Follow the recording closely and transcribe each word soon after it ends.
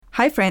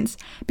Hi friends!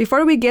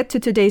 Before we get to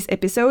today's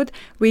episode,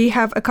 we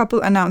have a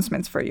couple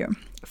announcements for you.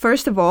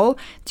 First of all,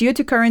 due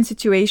to current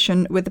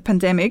situation with the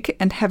pandemic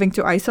and having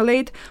to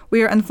isolate,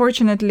 we are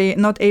unfortunately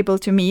not able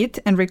to meet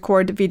and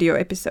record video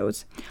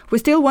episodes. We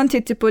still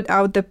wanted to put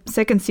out the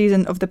second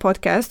season of the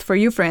podcast for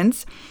you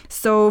friends,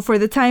 so for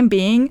the time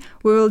being,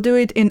 we will do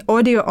it in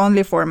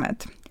audio-only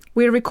format.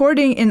 We're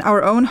recording in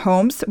our own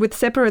homes with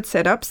separate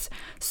setups,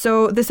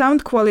 so the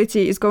sound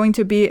quality is going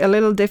to be a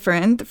little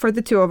different for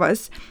the two of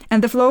us,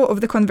 and the flow of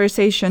the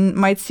conversation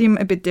might seem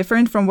a bit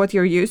different from what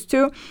you're used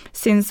to,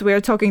 since we're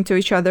talking to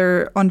each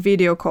other on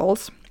video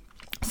calls.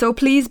 So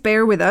please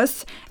bear with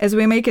us as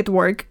we make it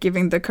work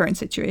given the current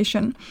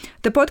situation.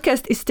 The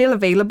podcast is still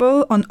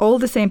available on all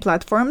the same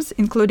platforms,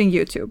 including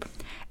YouTube,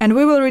 and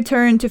we will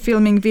return to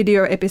filming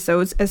video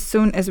episodes as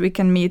soon as we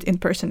can meet in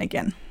person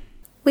again.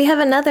 We have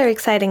another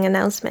exciting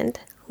announcement.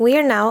 We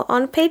are now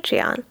on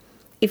Patreon.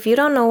 If you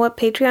don't know what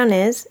Patreon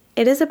is,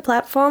 it is a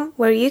platform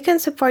where you can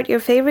support your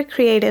favorite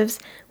creatives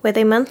with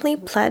a monthly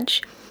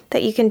pledge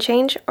that you can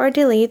change or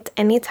delete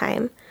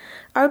anytime.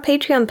 Our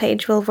Patreon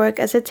page will work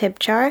as a tip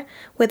jar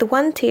with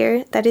one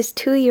tier that is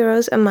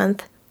 €2 a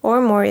month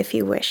or more if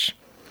you wish.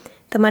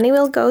 The money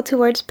will go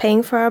towards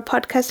paying for our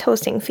podcast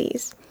hosting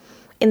fees.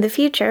 In the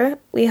future,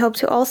 we hope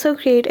to also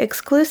create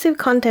exclusive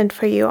content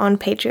for you on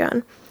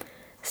Patreon.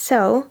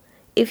 So,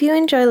 if you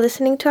enjoy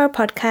listening to our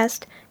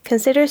podcast,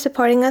 consider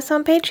supporting us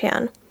on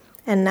Patreon.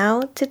 And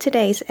now to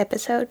today's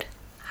episode.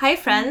 Hi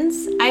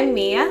friends, I'm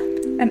Mia.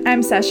 And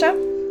I'm Sasha.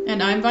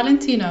 And I'm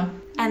Valentina.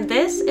 And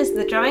this is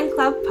the Drawing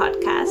Club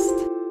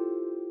podcast.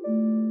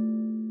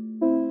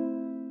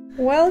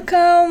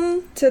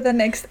 Welcome to the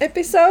next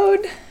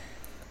episode.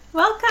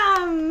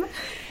 Welcome!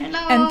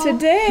 Hello! And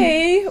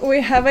today we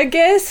have a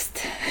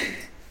guest.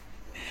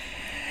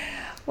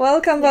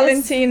 Welcome, yes.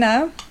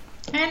 Valentina.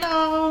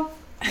 Hello!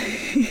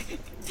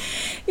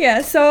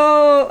 Yeah,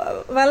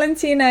 so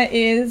Valentina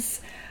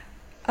is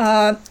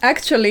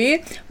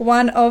actually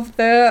one of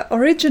the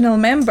original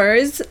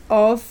members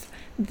of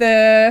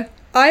the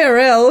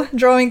IRL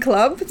drawing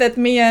club that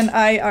Mia and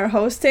I are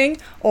hosting,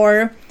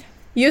 or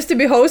used to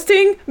be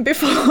hosting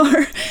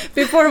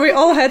before we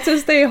all had to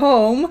stay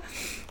home.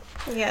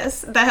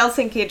 Yes, the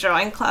Helsinki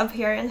Drawing Club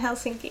here in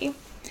Helsinki.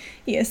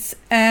 Yes,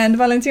 and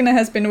Valentina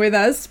has been with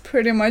us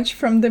pretty much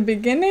from the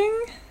beginning.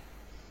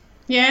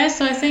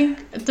 Yes, I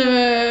think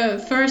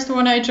the first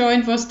one I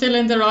joined was still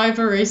in the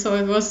library, so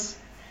it was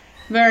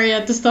very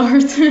at the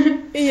start.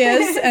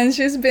 Yes, and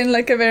she's been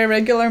like a very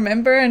regular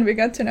member, and we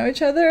got to know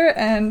each other,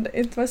 and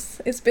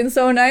it's been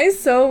so nice.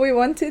 So we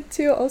wanted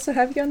to also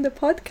have you on the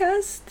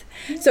podcast.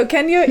 So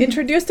can you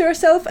introduce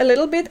yourself a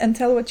little bit and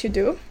tell what you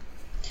do?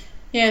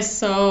 Yes,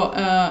 so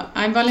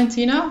I'm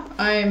Valentina.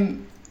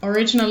 I'm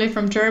originally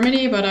from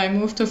Germany, but I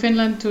moved to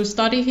Finland to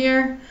study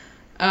here.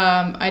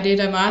 I did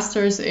a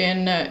master's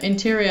in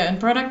interior and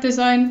product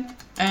design,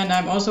 and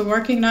I'm also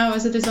working now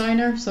as a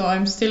designer, so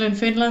I'm still in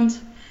Finland.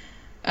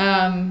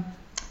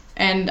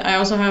 And I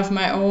also have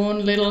my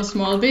own little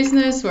small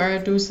business where I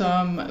do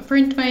some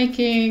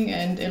printmaking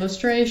and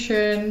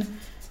illustration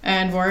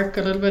and work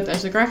a little bit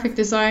as a graphic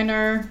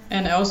designer,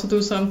 and I also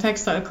do some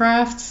textile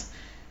crafts.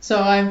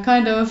 So I'm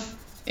kind of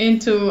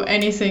into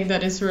anything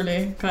that is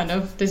really kind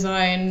of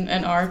design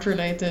and art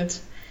related.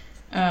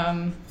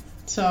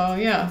 So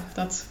yeah,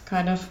 that's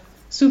kind of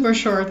super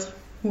short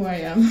who I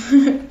am.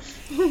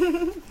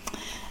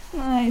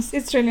 Nice.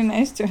 It's really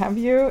nice to have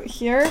you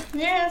here.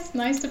 Yes,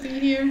 nice to be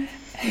here.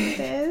 It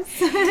is.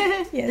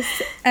 Yes.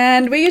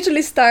 And we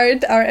usually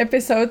start our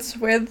episodes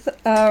with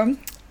a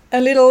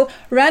little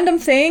random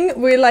thing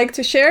we like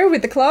to share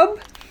with the club.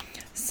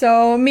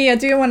 So Mia,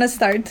 do you want to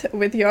start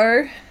with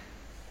your...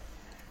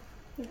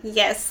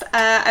 Yes,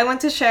 I want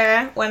to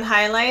share one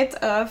highlight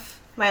of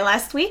my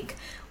last week,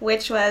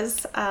 which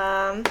was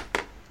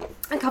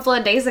a couple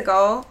of days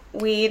ago.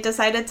 We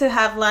decided to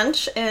have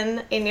lunch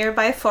in a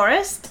nearby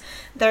forest.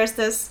 There's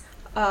this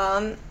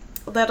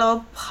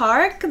little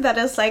park that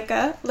is like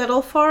a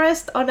little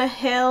forest on a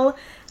hill,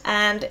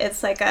 and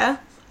it's like a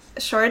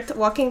short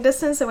walking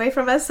distance away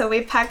from us. So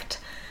we packed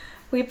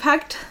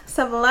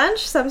some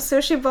lunch, some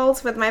sushi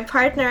bowls with my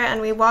partner, and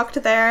we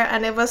walked there,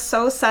 and it was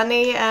so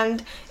sunny,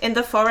 and in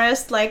the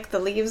forest, like, the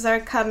leaves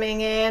are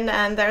coming in,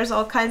 and there's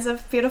all kinds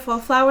of beautiful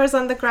flowers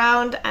on the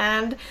ground,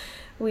 and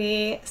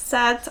we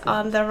sat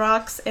on the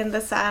rocks in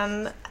the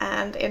sun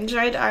and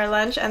enjoyed our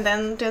lunch, and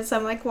then did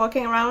some like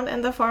walking around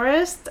in the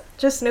forest,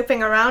 just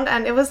snooping around,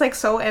 and it was like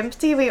so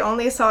empty. We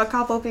only saw a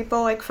couple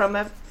people like from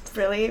a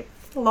really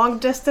long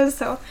distance,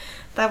 so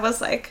that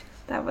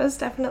was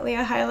definitely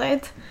a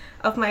highlight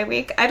of my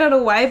week. I don't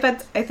know why,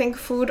 but I think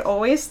food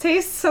always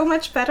tastes so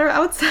much better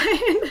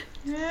outside.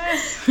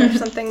 Yes. There's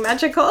something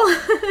magical.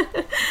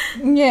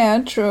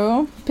 Yeah,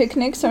 true.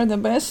 Picnics are the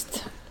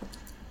best.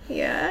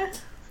 Yeah.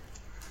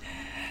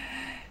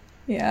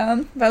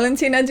 Yeah.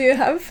 Valentina, do you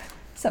have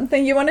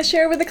something you want to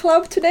share with the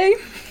club today?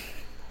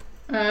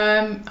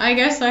 I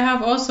guess I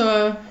have also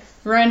a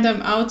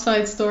random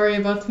outside story,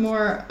 but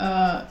more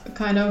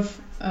kind of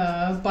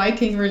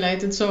biking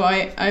related. So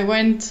I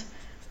went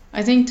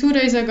I think 2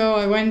 days ago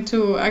I went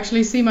to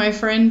actually see my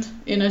friend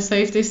in a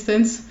safe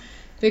distance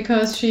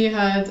because she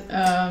had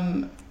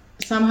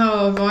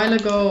somehow a while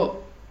ago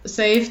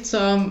saved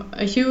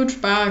a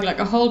huge bag, like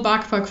a whole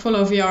backpack full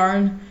of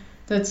yarn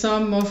that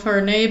some of her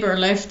neighbor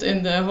left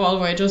in the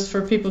hallway just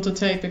for people to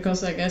take,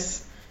 because I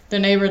guess the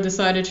neighbor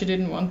decided she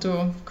didn't want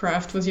to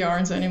craft with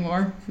yarns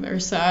anymore.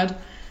 Very sad.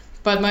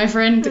 But my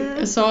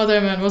friend saw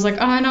them and was like,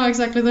 oh, I know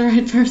exactly the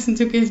right person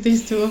to give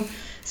these to.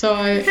 So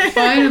I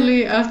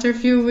finally, after a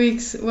few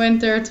weeks, went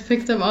there to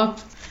pick them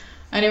up.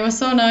 And it was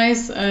so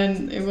nice,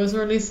 and it was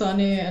really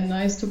sunny and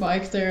nice to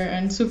bike there,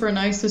 and super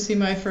nice to see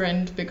my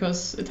friend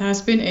because it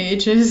has been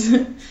ages.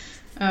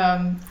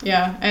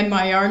 And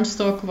my yarn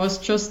stock was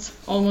just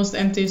almost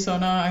empty, so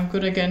now I'm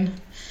good again.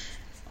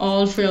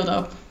 All filled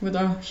up with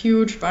a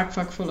huge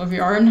backpack full of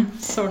yarn.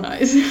 So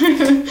nice.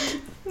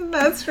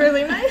 That's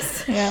really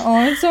nice.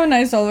 Yeah, it's so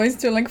nice always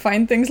to like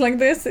find things like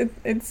this.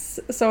 It's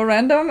so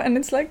random, and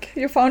it's like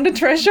you found a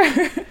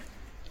treasure.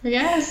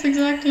 Yes,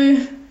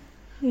 exactly.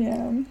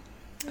 Yeah.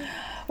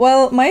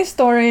 Well, my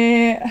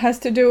story has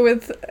to do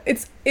with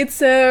it's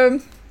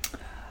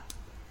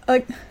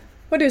like,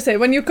 what do you say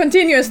when you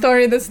continue a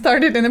story that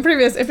started in a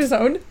previous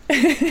episode?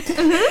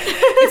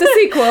 It's a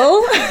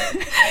sequel.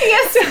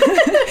 Yes.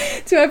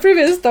 to a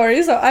previous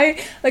story. So I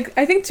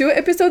think 2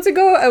 episodes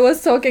ago I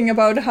was talking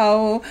about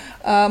how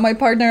my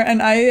partner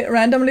and I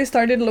randomly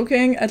started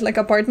looking at like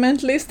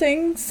apartment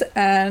listings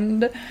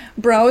and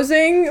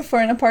browsing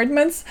for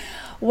apartments.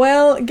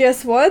 Well,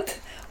 guess what?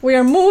 We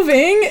are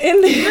moving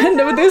in the end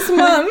of this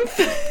month.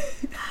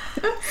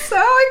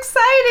 So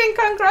exciting!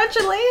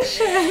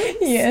 Congratulations!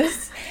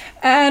 Yes.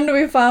 And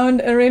we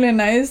found a really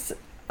nice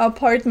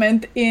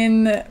apartment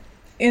in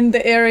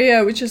the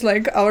area, which is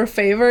like our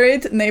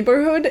favorite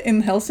neighborhood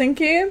in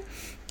Helsinki.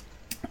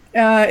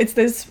 It's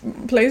this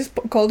place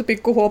called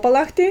Pikku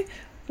Huopalahti,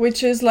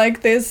 which is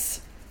like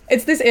this.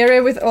 It's this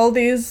area with all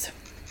these.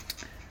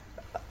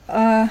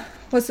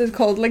 What's it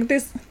called? Like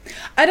this.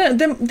 I don't.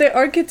 The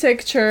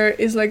architecture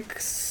is like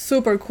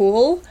super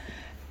cool.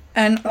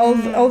 And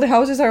all the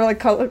houses are like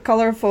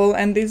colorful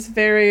and these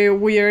very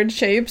weird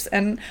shapes,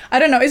 and I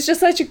don't know, it's just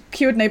such a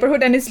cute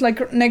neighborhood, and it's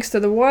like next to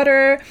the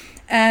water,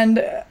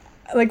 and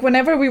like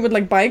whenever we would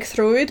like bike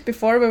through it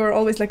before, we were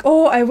always like,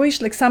 oh, I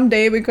wish like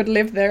someday we could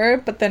live there,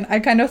 but then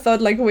I kind of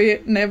thought like we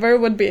never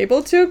would be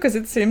able to because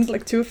it seemed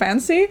like too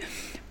fancy.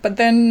 But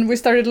then we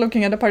started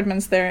looking at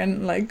apartments there,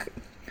 and like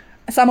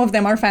some of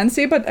them are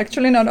fancy, but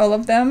actually not all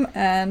of them,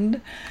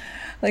 and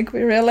like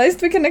we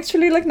realized we can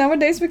actually, like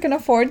nowadays we can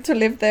afford to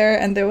live there,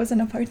 and there was an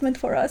apartment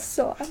for us,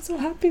 so I'm so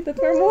happy that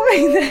we're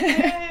moving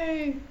there.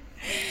 Yay.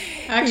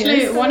 Actually,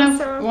 yes,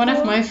 one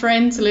of my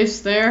friends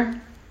lives there.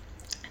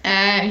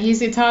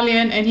 He's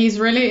Italian, and he's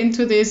really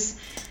into this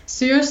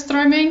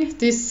surströmming,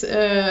 this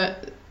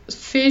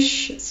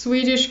fish,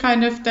 Swedish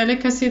kind of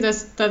delicacy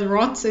that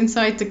rots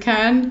inside the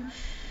can.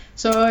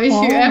 So if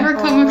you ever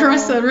come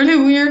across a really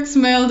weird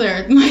smell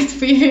there, it might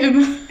be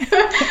him.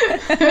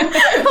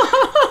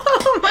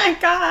 Oh my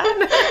god.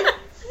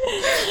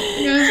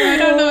 Because I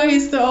don't know,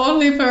 he's the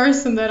only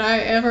person that I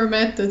ever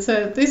met that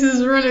said, this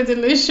is really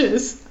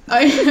delicious.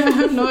 I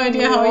have no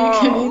idea how you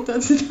can eat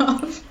that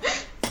stuff.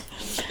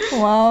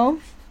 Wow.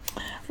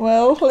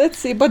 Well, let's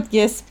see. But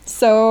yes,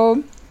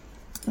 so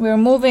we're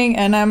moving,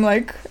 and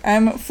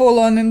I'm full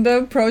on in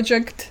the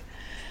project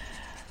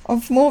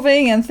of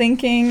moving and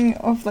thinking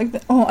of like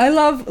I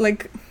love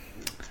like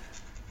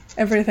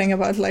everything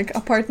about like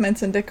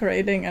apartments and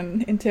decorating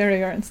and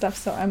interior and stuff,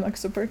 so I'm like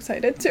super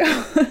excited to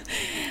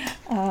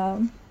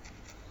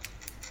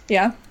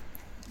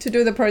to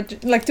do the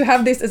project, like to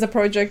have this as a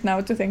project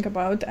now to think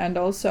about, and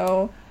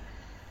also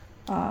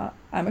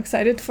I'm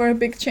excited for a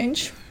big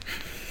change.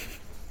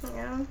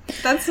 Yeah,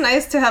 that's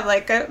nice to have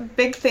like a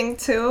big thing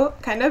to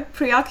kind of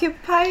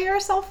preoccupy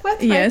yourself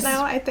with right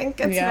now. I think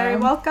it's very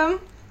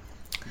welcome.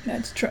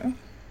 That's true.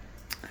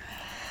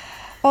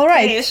 All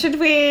right. Okay,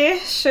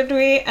 should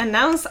we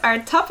announce our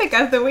topic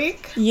of the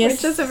week? Yes.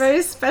 Which is a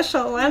very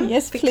special one.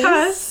 Yes, please.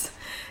 Because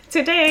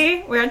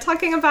today we are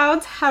talking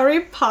about Harry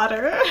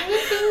Potter.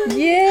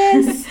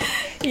 Yes.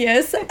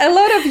 Yes. A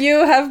lot of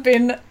you have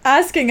been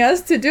asking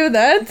us to do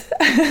that.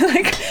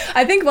 Like,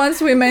 I think once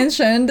we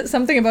mentioned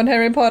something about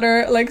Harry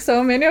Potter, like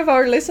so many of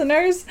our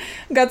listeners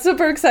got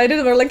super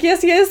excited. We're like,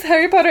 yes,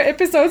 Harry Potter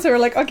episodes. So we're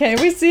like, okay,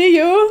 we see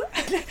you.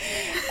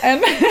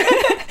 And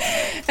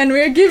and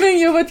we're giving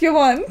you what you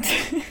want.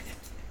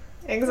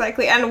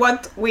 Exactly, and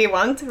what we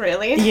want,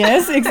 really.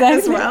 Yes,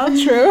 exactly. As well.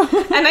 True.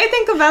 And I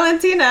think,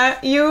 Valentina,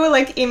 you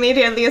like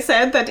immediately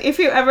said that if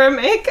you ever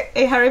make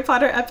a Harry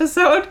Potter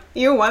episode,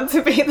 you want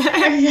to be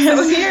there. Yes.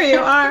 So here you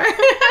are.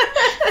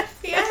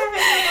 Yeah.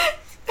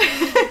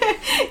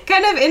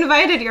 Kind of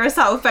invited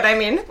yourself, but I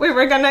mean, we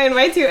were gonna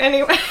invite you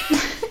anyway.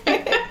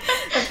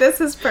 But this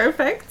is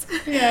perfect.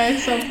 Yeah,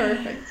 it's so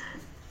perfect.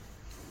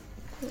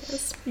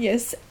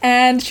 Yes.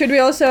 And should we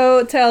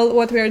also tell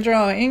what we are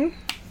drawing?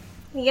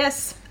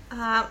 Yes.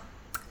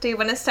 Do you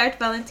want to start,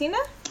 Valentina?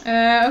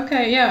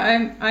 Okay,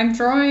 yeah, I'm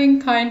drawing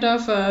kind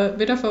of a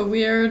bit of a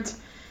weird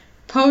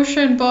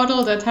potion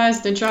bottle that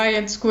has the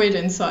giant squid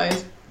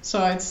inside.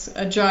 So it's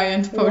a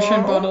giant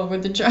potion bottle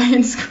with the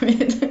giant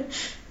squid.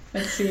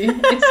 Let's see.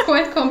 It's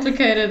quite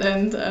complicated,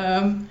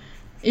 and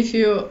if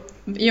you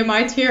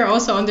might hear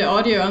also on the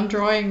audio I'm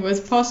drawing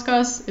with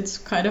Poscas. It's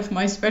kind of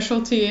my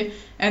specialty,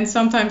 and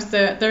sometimes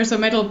there's a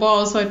metal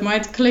ball, so it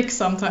might click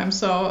sometimes.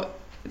 So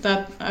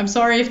that I'm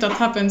sorry if that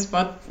happens,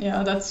 but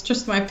yeah, that's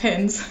just my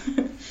pens.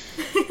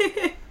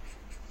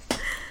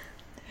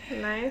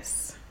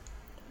 Nice.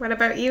 What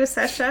about you,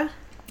 Sasha?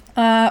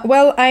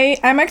 Well,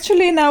 I'm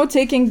actually now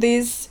taking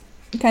this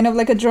kind of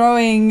like a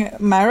drawing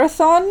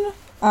marathon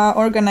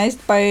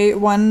organized by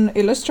one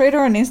illustrator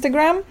on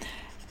Instagram.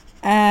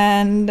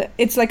 And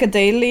it's like a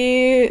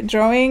daily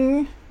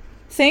drawing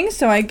thing.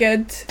 So I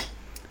get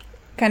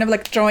kind of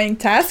like drawing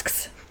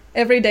tasks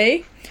every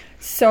day.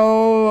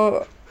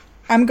 So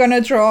I'm going to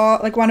draw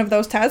like one of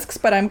those tasks,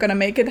 but I'm going to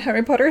make it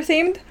Harry Potter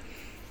themed.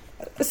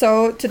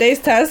 So today's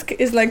task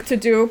is like to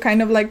do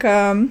kind of like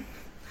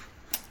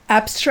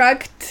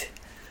abstract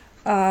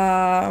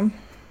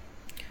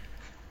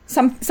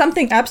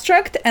something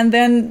abstract, and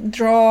then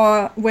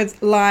draw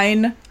with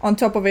line on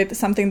top of it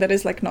something that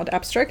is like not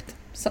abstract,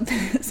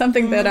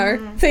 something that are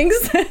things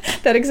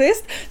that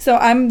exist. So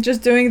I'm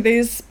just doing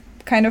this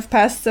kind of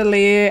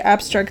pastel-y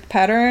abstract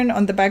pattern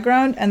on the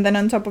background, and then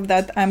on top of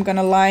that I'm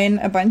gonna line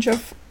a bunch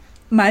of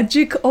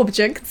magic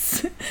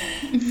objects.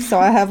 So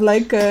I have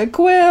like a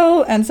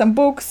quill and some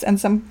books and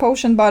some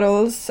potion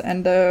bottles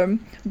and a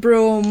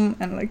broom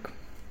and like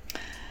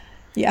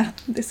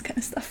this kind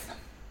of stuff.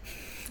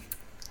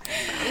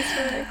 That's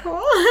really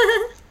cool.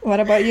 What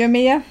about you,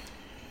 Mia?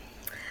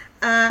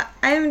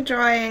 I'm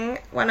drawing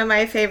one of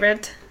my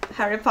favorite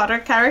Harry Potter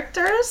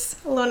characters,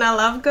 Luna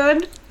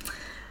Lovegood.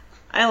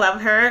 I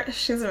love her.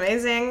 She's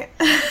amazing.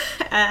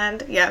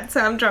 And yeah, so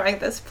I'm drawing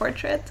this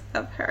portrait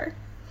of her.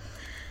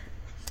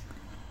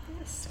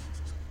 Yes.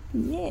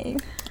 Yay.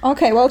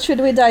 Okay, well, should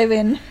we dive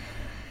in?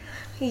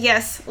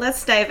 Yes,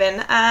 let's dive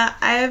in.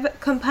 I've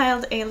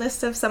compiled a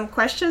list of some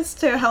questions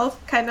to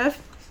help kind of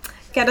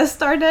get us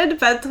started,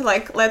 but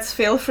like let's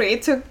feel free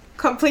to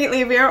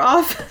completely veer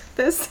off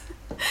this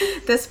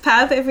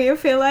path if you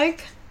feel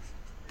like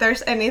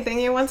there's anything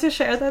you want to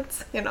share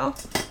that's,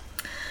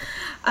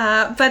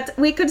 but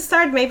we could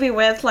start maybe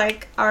with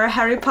like our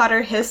Harry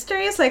Potter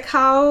histories. Like,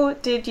 how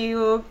did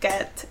you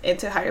get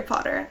into Harry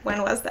Potter?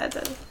 When was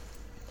that?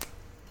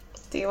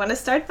 Do you want to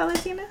start,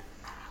 Valentina?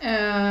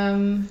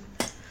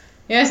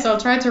 Yes, I'll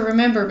try to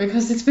remember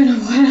because it's been a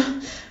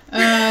while.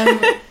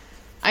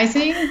 I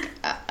think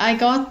I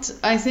got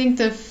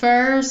the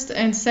first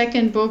and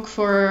second book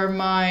for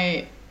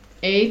my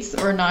 8th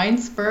or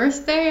 9th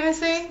birthday, I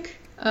think.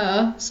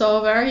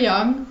 So very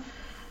young.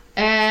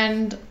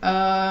 And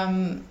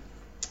I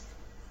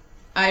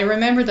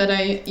remember that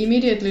I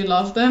immediately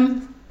loved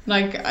them.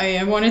 Like,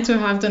 I wanted to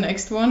have the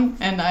next one,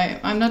 and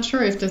I'm not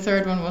sure if the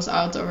third one was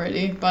out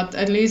already, but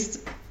at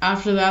least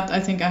after that I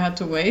think I had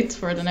to wait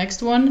for the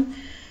next one.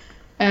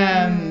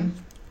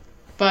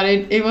 But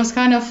it was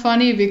kind of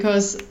funny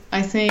because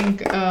I think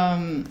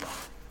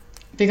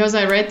because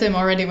I read them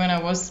already when I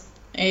was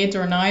 8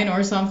 or 9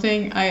 or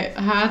something, I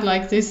had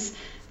like this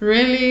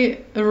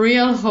really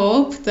real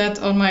hope that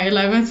on my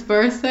 11th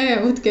birthday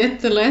I would get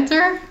the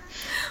letter.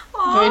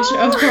 Aww. Which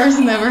of course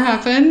never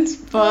happened,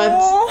 but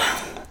aww.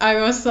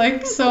 I was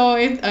like,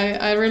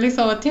 I really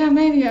thought, yeah,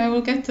 maybe I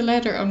will get the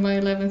letter on my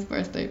 11th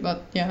birthday,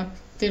 but yeah,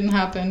 didn't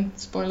happen.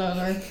 Spoiler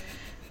alert.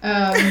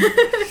 Oh,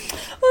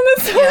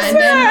 that's so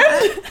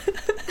sad.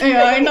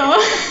 Yeah, I know.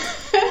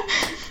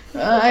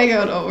 I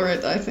got over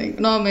it, I think.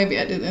 No, maybe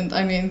I didn't.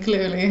 I mean,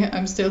 clearly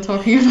I'm still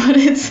talking about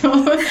it.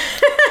 So,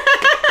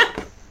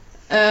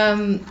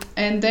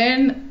 and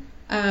then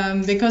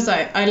because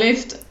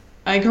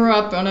I grew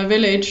up on a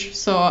village,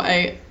 so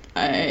I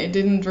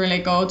didn't really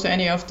go to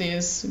any of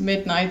these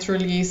midnight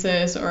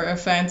releases or a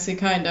fancy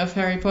kind of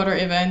Harry Potter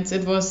events.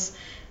 It was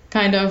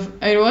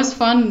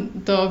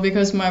fun though,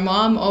 because my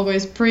mom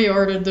always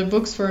pre-ordered the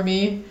books for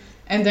me,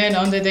 and then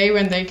on the day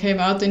when they came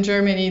out in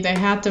Germany, they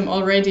had them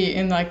already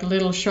in like a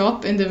little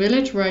shop in the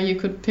village where you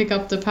could pick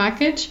up the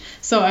package.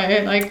 So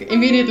I like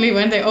immediately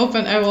when they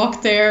opened, I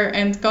walked there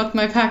and got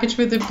my package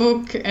with the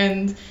book.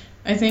 And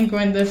I think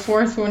when the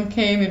 4th one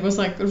came, it was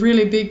like a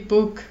really big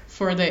book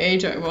for the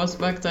age I was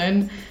back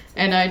then.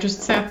 And I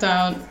just sat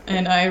down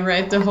and I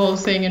read the whole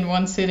thing in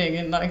one sitting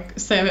in like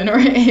 7 or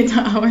 8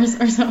 hours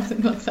or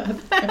something like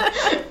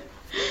that.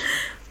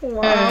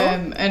 Wow.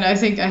 And I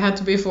think I had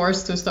to be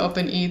forced to stop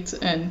and eat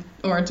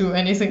or do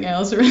anything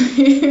else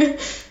really.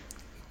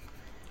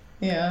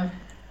 Yeah.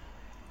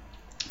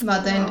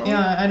 But then,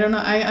 yeah, I don't know.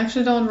 I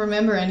actually don't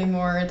remember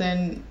anymore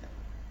than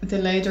the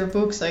later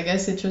books. I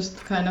guess it just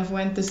kind of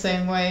went the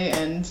same way.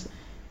 And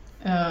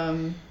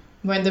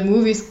when the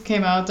movies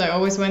came out, I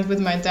always went with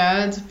my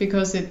dad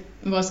because it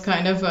was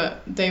kind of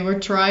they were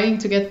trying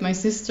to get my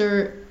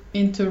sister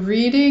into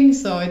reading,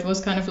 so it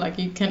was kind of like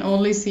you can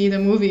only see the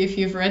movie if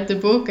you've read the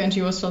book, and she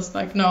was just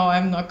like, no,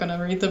 I'm not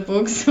gonna read the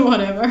books,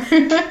 whatever.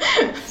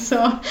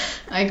 So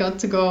I got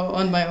to go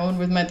on my own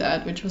with my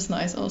dad, which was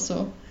nice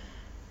also.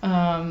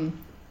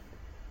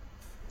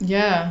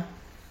 yeah.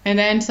 And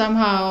then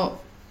somehow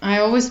I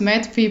always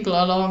met people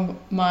along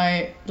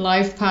my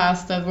life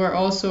path that were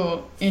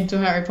also into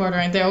Harry Potter,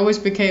 and they always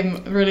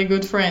became really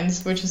good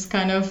friends, which is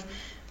kind of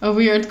a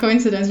weird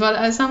coincidence.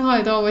 But somehow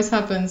it always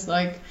happens.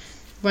 Like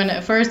when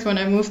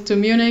I moved to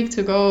Munich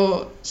to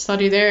go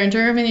study there in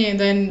Germany, and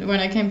then when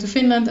I came to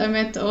Finland, I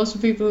met also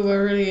people who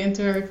were really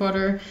into Harry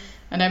Potter,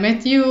 and I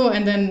met you,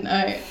 and then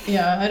I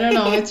don't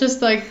know. It's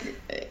just like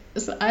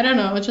I don't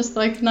know. It's just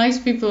like nice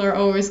people are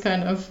always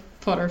kind of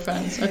Potter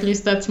fans. At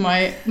least that's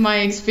my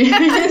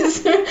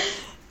experience.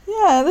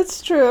 Yeah,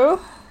 that's true.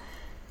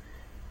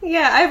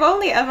 Yeah, I've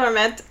only ever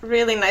met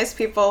really nice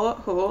people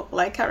who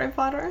like Harry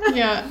Potter.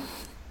 Yeah.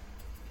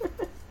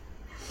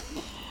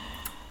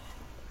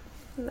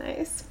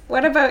 Nice.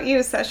 What about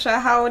you, Sasha?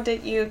 How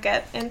did you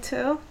get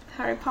into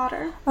Harry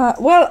Potter?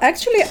 Well,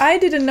 actually, I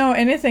didn't know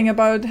anything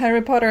about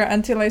Harry Potter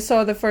until I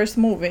saw the first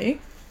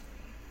movie.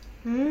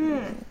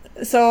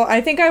 So I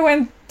think I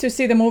went to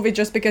see the movie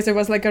just because it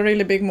was like a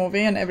really big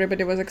movie and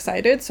everybody was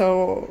excited.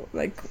 So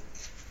like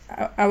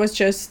I was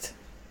just,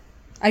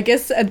 I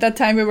guess at that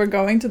time we were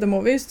going to the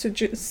movies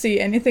to see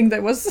anything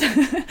that was,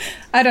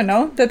 I don't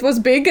know, that was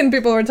big and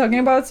people were talking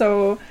about.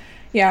 So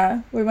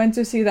yeah, we went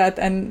to see that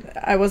and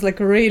I was like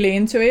really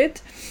into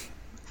it.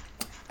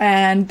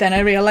 And then I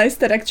realized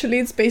that actually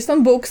it's based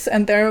on books,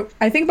 and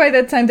I think by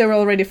that time there were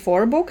already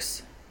 4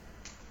 books.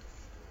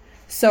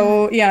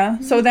 So yeah,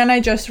 so then I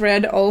just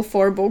read all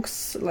 4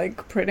 books,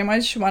 like pretty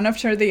much one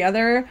after the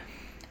other,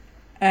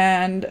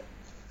 and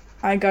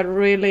I got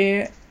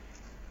really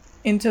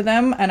into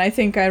them, and I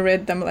think I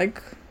read them like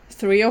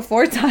 3 or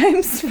 4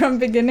 times from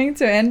beginning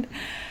to end.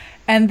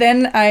 And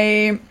then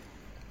I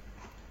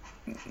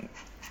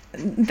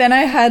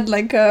had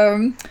like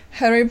a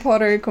Harry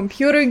Potter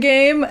computer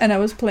game, and I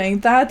was playing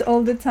that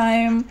all the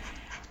time.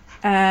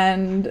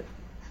 And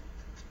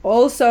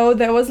also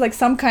there was like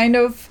some kind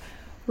of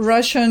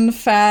Russian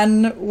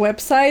fan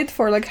website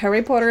for like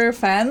Harry Potter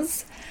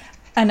fans,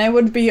 and I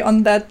would be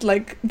on that,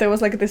 like there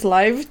was like this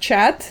live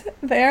chat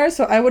there,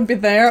 so I would be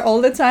there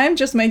all the time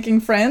just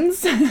making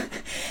friends.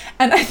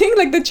 And I think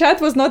like the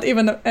chat was not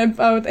even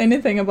about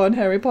anything about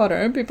Harry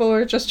Potter, people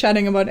were just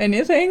chatting about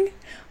anything.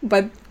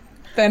 But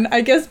then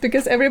I guess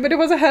because everybody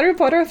was a Harry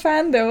Potter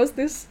fan, there was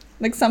this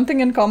like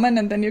something in common,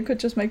 and then you could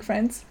just make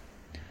friends.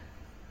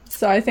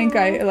 So I think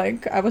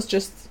I was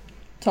just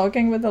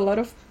talking with a lot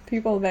of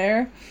people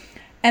there.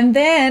 And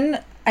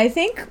then I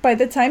think by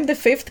the time the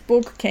 5th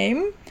book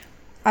came,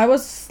 I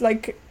was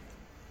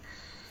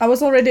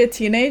already a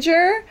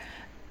teenager,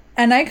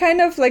 and I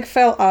kind of like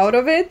fell out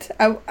of it.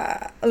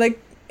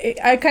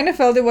 I kind of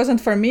felt it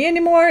wasn't for me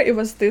anymore. It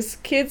was this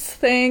kids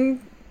thing,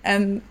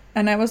 and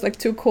I was like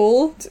too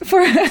cool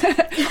for or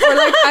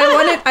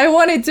like I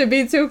wanted to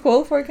be too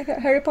cool for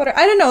Harry Potter.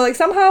 I don't know, like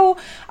somehow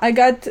I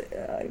got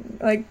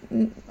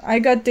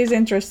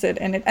disinterested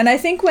in it. And I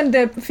think when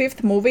the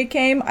 5th movie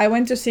came, I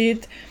went to see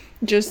it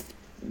just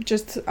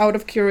out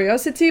of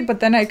curiosity, but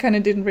then I kind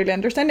of didn't really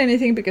understand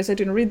anything because I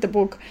didn't read the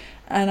book,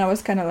 and I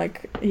was kind of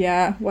like,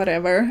 yeah,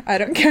 whatever, I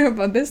don't care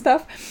about this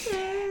stuff.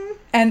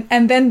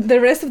 And then the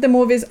rest of the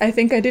movies I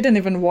think I didn't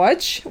even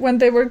watch when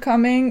they were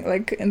coming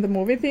like in the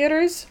movie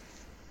theaters.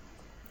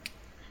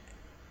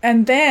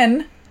 And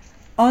then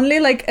only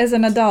like as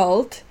an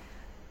adult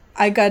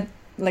I got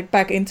like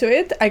back into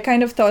it. I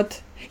kind of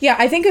thought, yeah,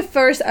 I think at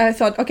first I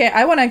thought, okay,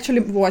 I want to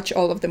actually watch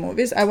all of the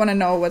movies. I want to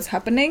know what's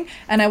happening.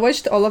 And I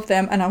watched all of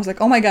them and I was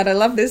like, oh my God, I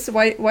love this.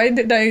 Why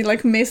did I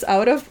like miss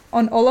out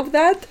on all of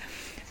that?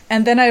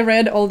 And then I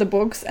read all the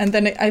books. And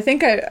then I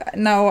think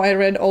I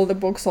read all the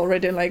books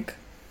already like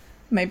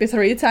maybe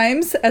 3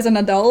 times as an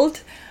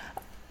adult,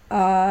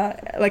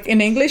 like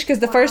in English, because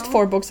the first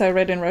 4 books I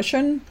read in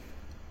Russian.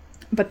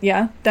 But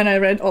yeah, then I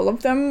read all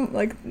of them,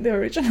 like the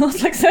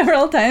originals, like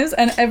several times,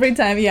 and every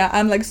time, yeah,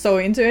 I'm like so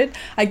into it.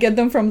 I get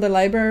them from the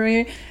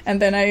library,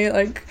 and then I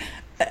like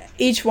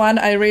each one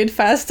I read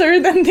faster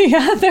than the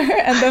other,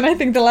 and then I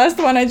think the last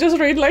one I just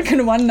read like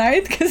in one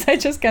night because I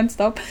just can't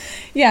stop.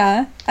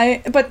 Yeah,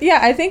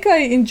 I think I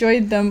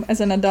enjoyed them as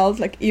an adult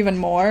like even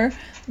more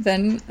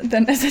than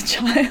as a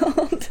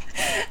child.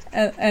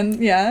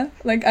 and yeah,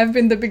 like I've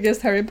been the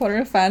biggest Harry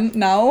Potter fan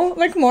now,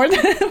 like more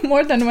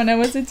than when I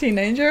was a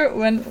teenager,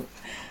 when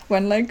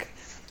like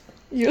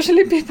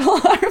usually people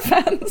are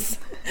fans.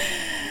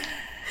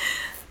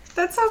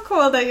 That's so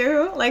cool that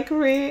you like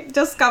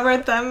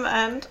rediscovered them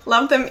and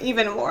love them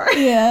even more.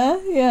 Yeah.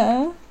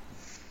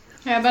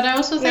 Yeah, but I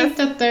also think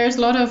that there's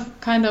a lot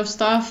of kind of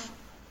stuff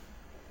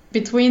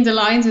between the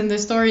lines in the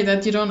story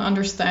that you don't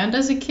understand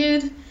as a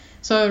kid.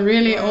 So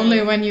really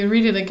only when you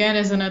read it again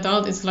as an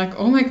adult, it's like,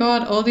 oh my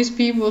God, all these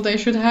people, they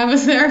should have a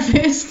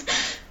therapist.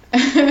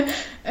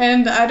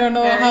 And I don't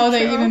know how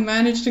they even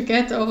manage to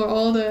get over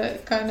all the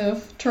kind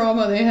of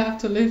trauma they have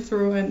to live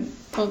through and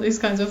all these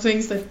kinds of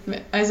things that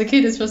as a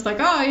kid it's just like,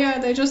 oh yeah,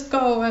 they just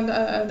go and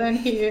then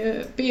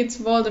he beats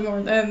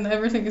Voldemort and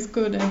everything is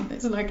good. And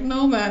it's like,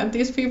 no man,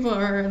 these people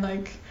are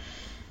like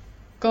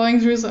going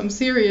through some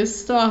serious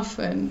stuff,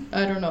 and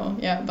I don't know.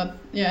 Yeah, but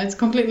yeah, it's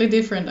completely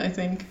different, I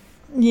think.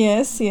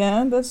 Yes,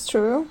 yeah, that's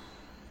true.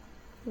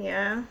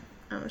 Yeah,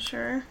 I'm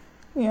sure.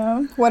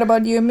 Yeah. What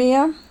about you,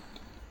 Mia?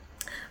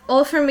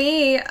 Well, for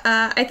me,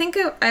 I think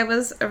I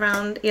was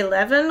around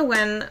 11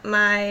 when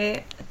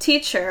my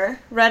teacher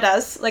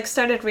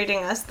started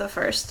reading us the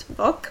first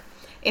book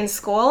in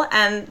school,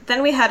 and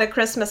then we had a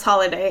Christmas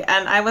holiday,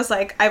 and I was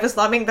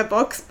loving the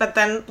books, but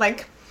then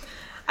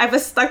I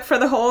was stuck for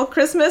the whole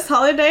Christmas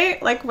holiday,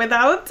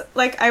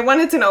 I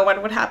wanted to know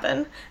what would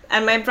happen.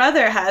 And my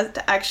brother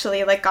had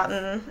actually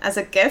gotten as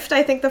a gift,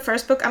 I think, the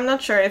first book. I'm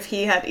not sure if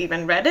he had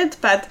even read it,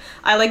 but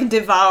I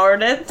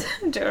devoured it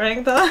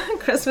during the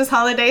Christmas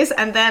holidays.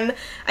 And then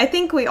I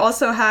think we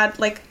also had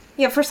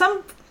for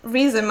some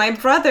reason my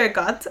brother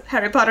got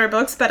Harry Potter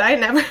books, but I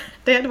never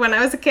did when I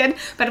was a kid.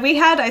 But we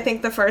had, I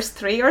think, the first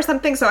 3 or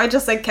something, so I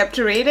just kept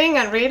reading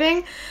and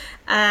reading.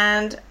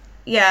 And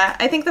yeah,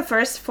 I think the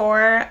first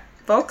 4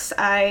 books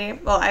I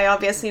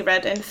obviously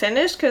read in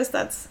Finnish, because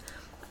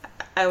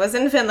I was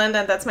in Finland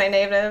and that's my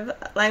native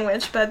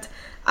language. But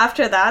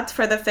after that,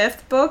 for the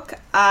 5th book,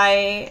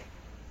 I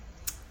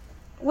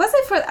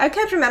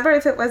can't remember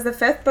if it was the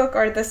 5th book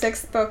or the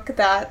 6th book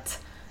that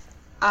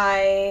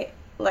I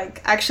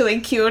actually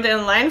queued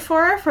in line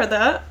for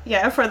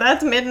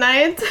that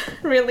midnight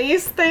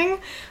release thing,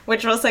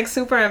 which was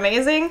super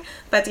amazing.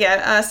 But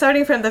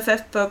starting from the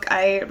 5th book,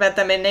 I read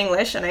them in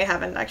English, and I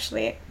haven't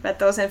actually read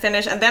those in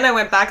Finnish. And then I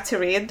went back to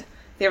read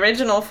the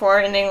original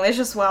 4 in English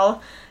as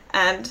well.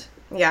 And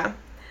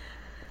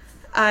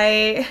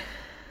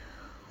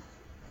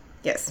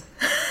yes.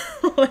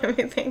 Let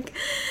me think.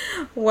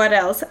 What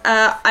else?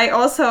 I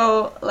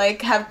also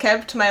have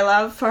kept my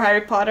love for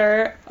Harry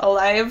Potter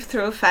alive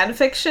through fan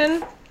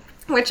fiction,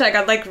 which I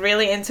got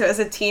really into as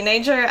a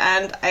teenager,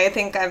 and I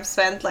think I've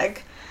spent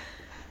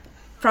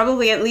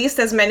probably at least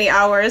as many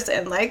hours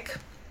in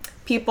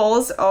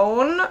people's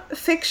own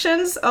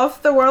fictions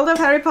of the world of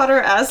Harry Potter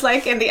as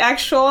in the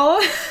actual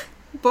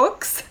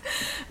books,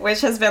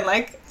 which has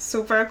been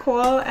super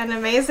cool and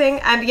amazing.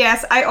 And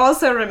yes, I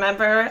also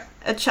remember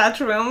a chat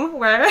room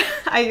where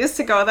I used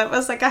to go that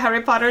was a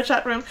Harry Potter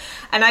chat room,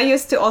 and I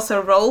used to also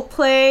role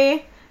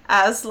play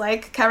as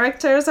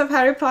characters of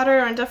Harry Potter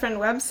on different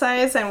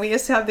websites, and we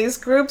used to have these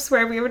groups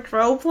where we would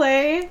role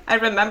play. I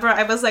remember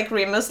I was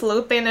Remus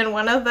Lupin in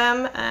one of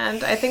them,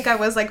 and I think I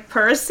was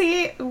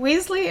Percy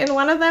Weasley in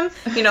one of them,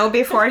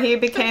 before he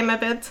became a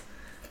bit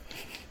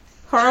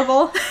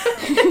horrible.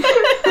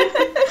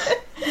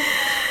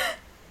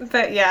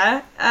 But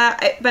yeah,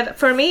 but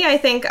for me, I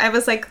think I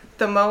was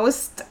the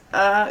most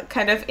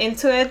kind of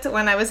into it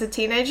when I was a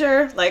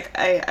teenager.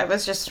 I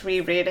was just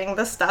rereading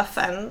the stuff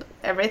and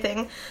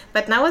everything.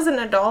 But now as an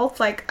adult,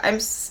 I'm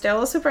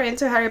still super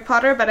into Harry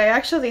Potter, but I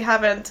actually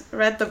haven't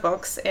read the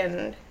books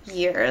in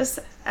years.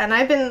 And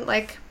I've been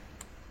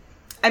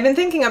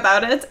thinking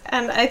about it,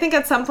 and I think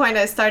at some point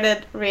I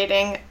started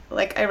reading,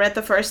 I read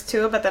the first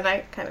 2, but then I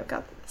kind of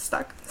got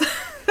stuck.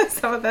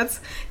 So that's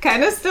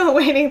kind of still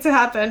waiting to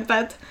happen,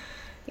 but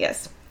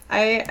yes,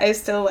 I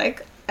still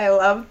I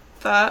love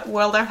the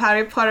world of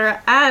Harry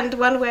Potter, and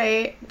one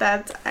way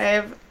that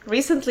I've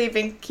recently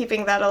been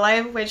keeping that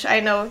alive, which I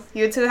know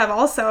you two have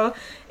also,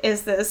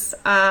 is this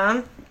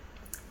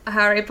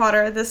Harry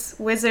Potter, this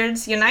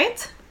Wizards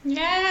Unite.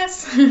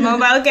 Yes!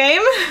 Mobile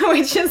game,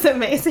 which is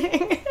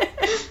amazing.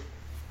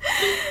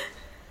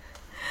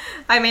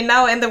 I mean,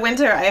 now in the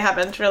winter I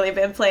haven't really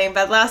been playing,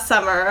 but last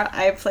summer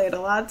I played a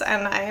lot,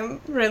 and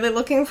I'm really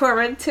looking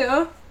forward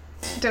to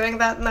doing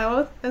that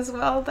now as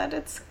well, that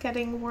it's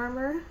getting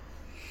warmer.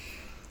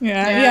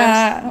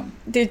 Yeah.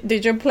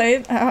 Did you play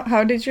it?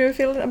 How did you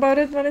feel about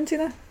it,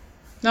 Valentina?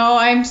 No,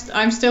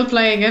 I'm still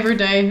playing every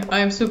day.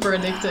 I'm super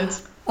addicted.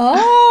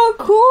 Oh,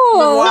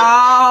 cool!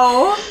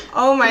 Wow!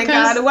 Oh my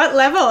god, what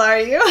level are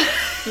you?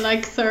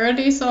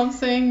 30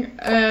 something.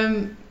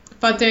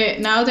 But they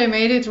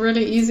made it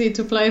really easy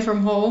to play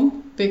from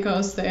home,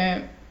 because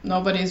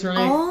nobody's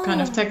really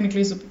kind of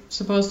technically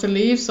supposed to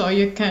leave, so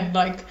you can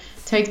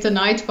take the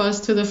night bus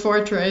to the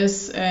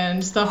fortress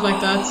and stuff like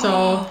that.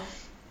 So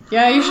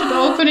yeah, you should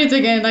open it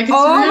again. It's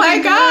really my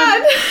good.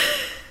 god!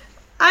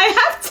 I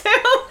have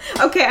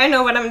to. Okay, I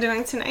know what I'm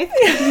doing tonight.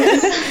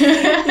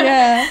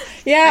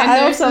 Yeah. And I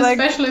there's also a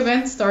special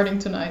event starting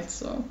tonight,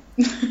 so.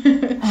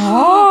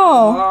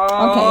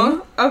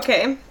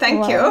 Okay.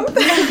 Thank you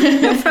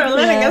for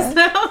letting us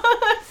know.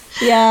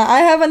 Yeah, I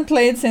haven't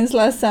played since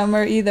last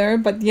summer either,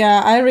 but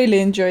yeah, I really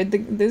enjoyed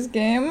this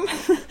game.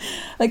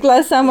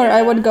 Last summer,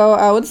 I would go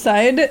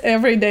outside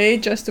every day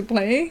just to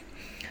play.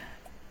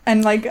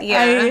 And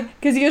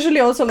because usually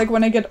also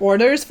when I get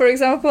orders, for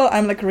example,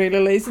 I'm really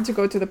lazy to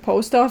go to the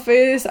post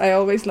office. I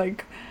always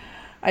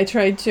I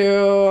try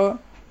to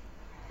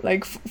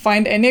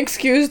find any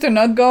excuse to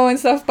not go and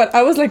stuff, but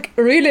I was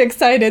really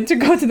excited to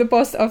go to the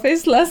post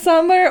office last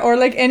summer,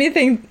 or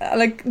anything,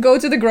 go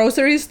to the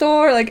grocery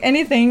store,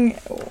 anything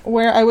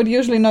where I would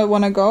usually not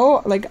want to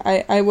go, like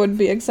I would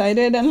be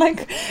excited and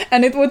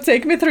it would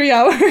take me 3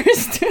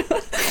 hours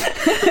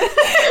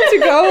to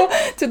go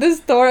to the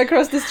store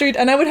across the street,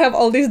 and I would have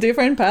all these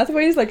different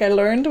pathways. Like I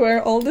learned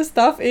where all the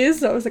stuff is,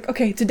 so I was like,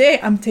 okay, today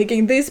I'm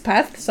taking this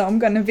path, so I'm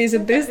gonna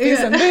visit this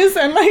and this,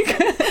 and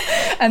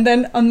and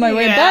then on my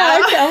way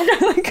back I'm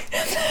gonna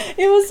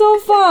it was so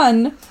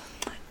fun.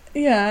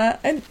 Yeah,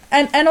 and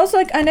also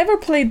like I never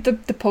played the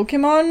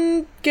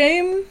Pokemon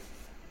game,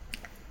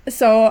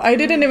 so I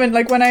didn't even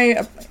when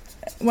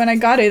I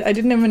got it I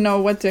didn't even know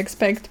what to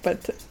expect,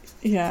 but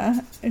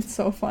yeah, it's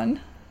so fun.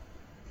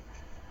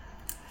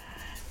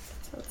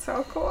 That's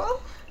so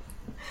cool.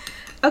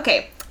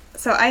 Okay,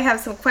 so I have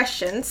some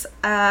questions.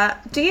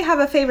 Do you have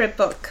a favorite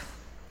book?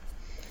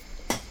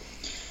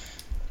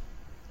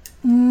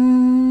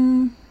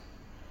 I'm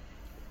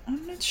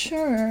not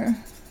sure.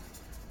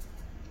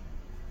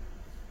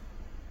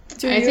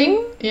 I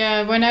think,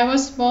 when I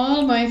was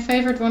small, my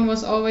favorite one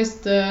was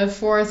always the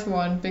 4th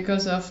one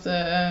because of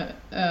the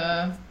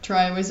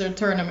Triwizard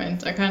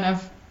Tournament. I kind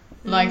of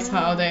liked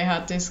how they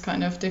had this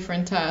kind of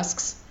different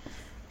tasks,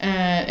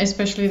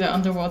 especially the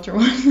underwater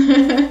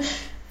one.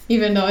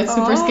 Even though it's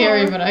super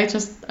scary, but I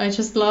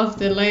just love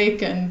the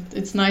lake, and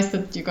it's nice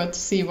that you got to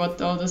see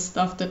what all the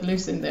stuff that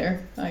lives in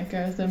there, like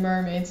the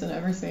mermaids and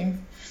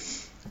everything.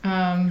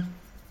 And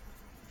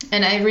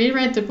I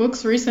reread the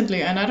books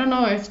recently, and I don't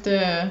know if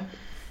the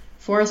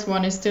 4th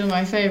one is still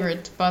my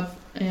favorite, but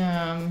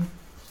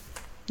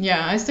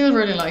I still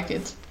really like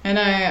it. And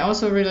I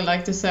also really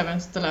like the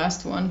 7th, the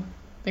last one,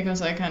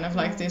 because I kind of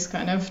like this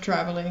kind of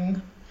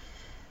traveling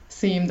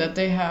theme that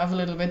they have a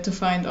little bit, to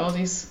find all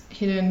these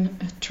hidden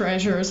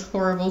treasures,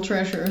 horrible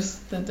treasures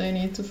that they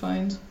need to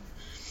find.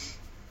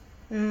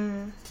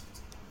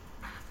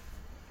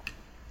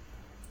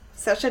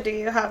 Sasha, do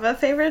you have a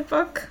favorite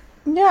book?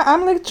 Yeah,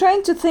 I'm like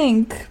trying to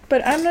think,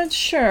 but I'm not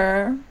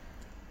sure.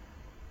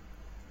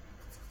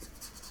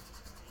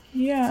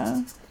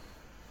 Yeah,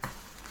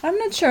 I'm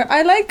not sure.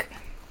 I like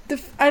the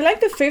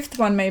 5th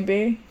one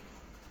maybe.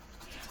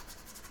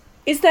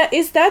 Is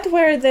that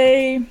where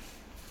they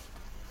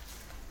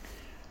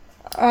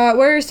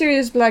where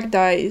Sirius Black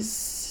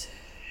dies,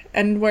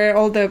 and where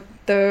all the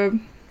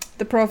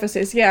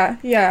prophecies? Yeah.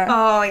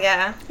 Oh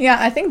yeah. Yeah,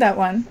 I think that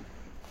one.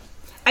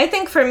 I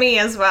think for me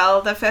as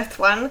well, the 5th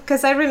one,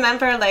 because I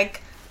remember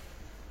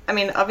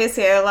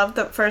obviously I love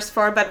the first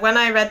 4, but when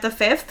I read the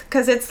 5th,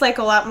 because it's like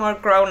a lot more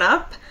grown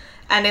up.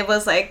 And it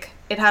was like,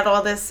 it had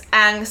all this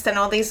angst and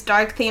all these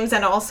dark themes,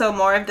 and also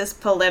more of this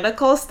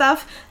political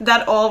stuff.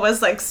 That all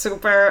was like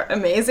super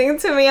amazing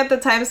to me at the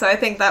time. So I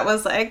think that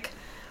was I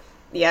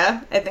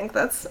think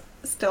that's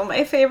still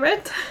my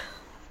favorite.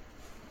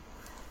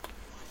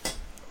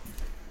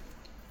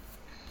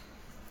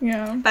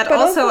 Yeah. But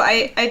also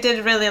I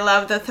did really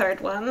love the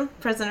 3rd one,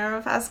 Prisoner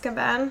of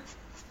Azkaban.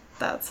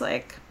 That's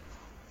like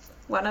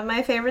one of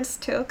my favorites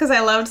too, because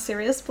I loved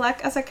Sirius Black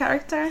as a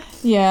character.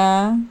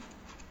 Yeah.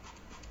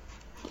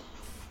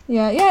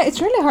 Yeah, it's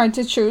really hard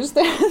to choose.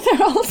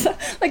 They're also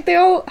like they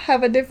all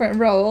have a different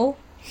role,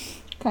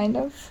 kind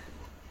of.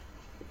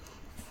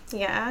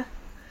 Yeah.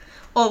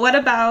 Well, what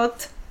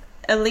about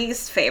a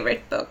least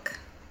favorite book?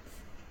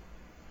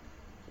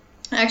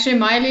 Actually,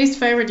 my least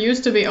favorite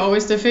used to be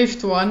always the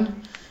 5th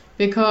one,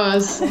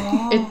 because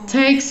it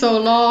takes so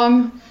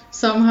long.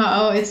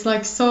 Somehow it's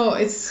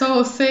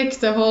so thick,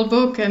 the whole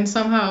book, and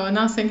somehow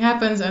nothing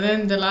happens, and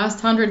then the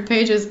last 100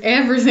 pages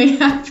everything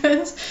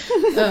happens.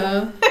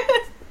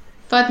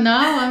 But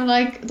now I'm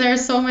like,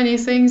 there's so many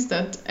things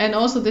that, and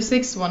also the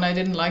 6th one I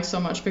didn't like so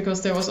much,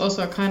 because there was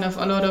also kind of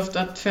a lot of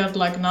that felt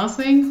like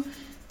nothing,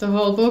 the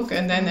whole book,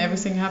 and then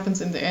everything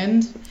happens in the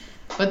end.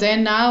 But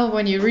then now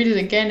when you read it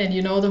again and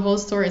you know the whole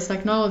story, it's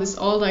like, no, this is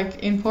all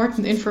like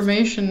important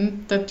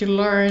information that you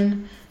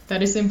learn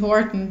that is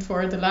important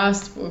for the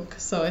last book.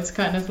 So it's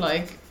kind of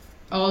like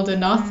all the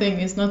nothing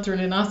is not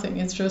really nothing.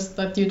 It's just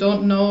that you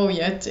don't know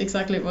yet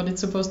exactly what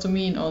it's supposed to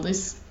mean, all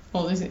this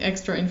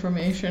extra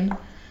information.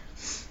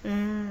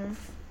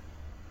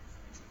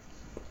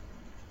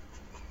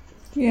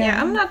 Yeah,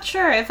 I'm not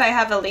sure if I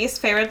have a least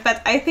favorite,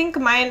 but I think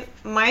mine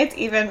might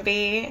even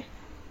be...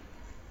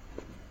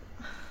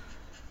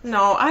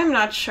 No, I'm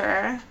not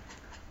sure.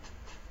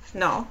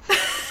 No.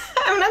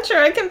 I'm not sure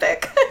I can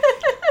pick.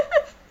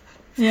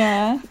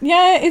 Yeah,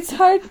 it's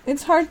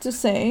hard to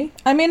say.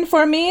 I mean,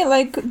 for me,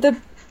 like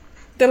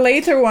the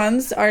later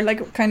ones are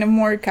like kind of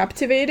more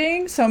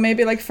captivating, so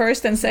maybe like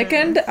 1st and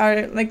 2nd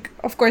are like,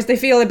 of course they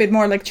feel a bit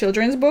more like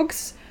children's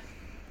books.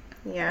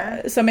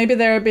 Yeah. So maybe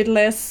they're a bit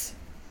less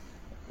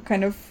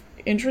kind of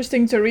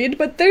interesting to read,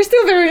 but they're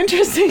still very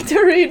interesting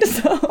to read.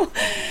 So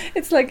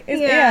it's like,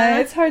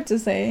 it's hard to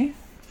say.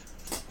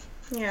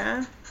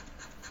 Yeah.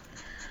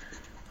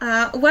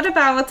 What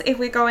about if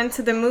we go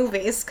into the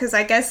movies? Because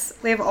I guess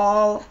we've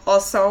all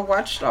also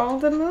watched all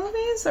the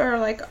movies, or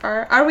like,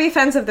 are we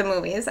fans of the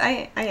movies?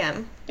 I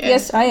am.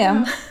 Yes, I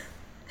am.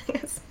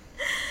 Yes.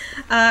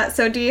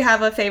 So do you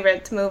have a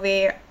favorite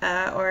movie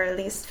or a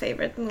least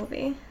favorite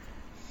movie?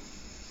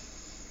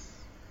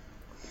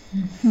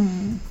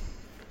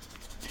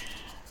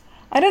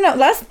 I don't know.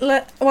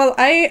 Well,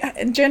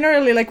 I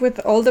generally, like, with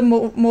all the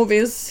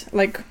movies,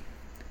 like,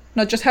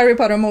 not just Harry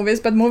Potter movies,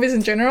 but movies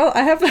in general,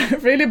 I have a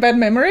really bad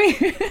memory.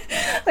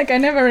 Like, I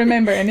never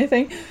remember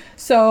anything.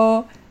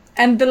 So,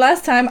 and the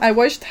last time I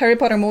watched Harry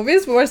Potter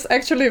movies was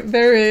actually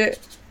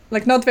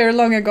not very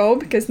long ago,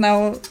 because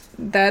now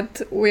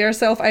that we are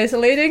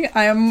self-isolating,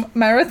 I am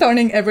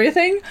marathoning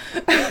everything.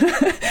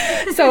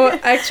 So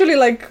actually,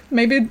 like,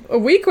 maybe a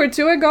week or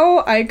two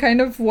ago, I kind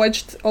of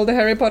watched all the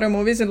Harry Potter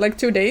movies in like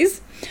 2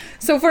 days.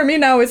 So for me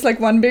now, it's like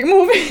one big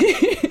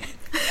movie.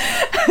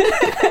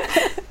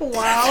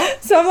 Wow.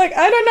 So I'm like,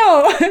 I don't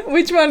know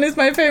which one is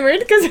my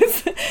favorite,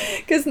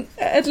 because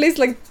at least,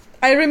 like,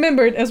 I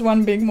remember it as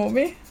one big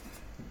movie.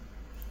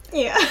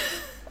 Yeah.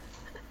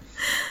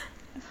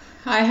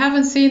 I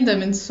haven't seen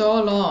them in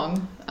so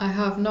long. I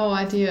have no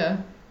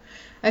idea.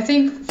 I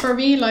think for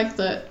me, like,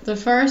 the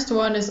first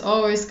one is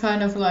always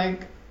kind of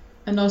like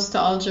a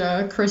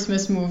nostalgia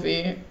Christmas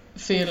movie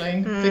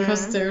feeling,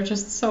 because they're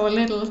just so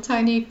little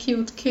tiny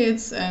cute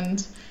kids,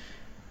 and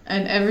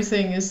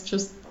everything is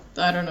just,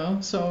 I don't know,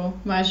 so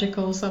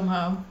magical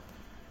somehow.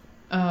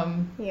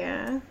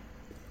 Yeah.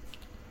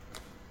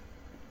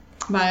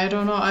 But I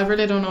don't know. I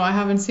really don't know. I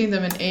haven't seen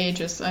them in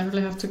ages. I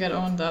really have to get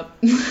on that.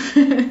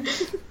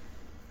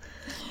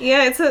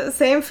 Yeah, it's the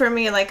same for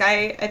me. Like,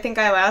 I think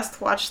I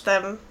last watched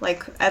them,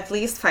 like, at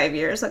least 5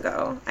 years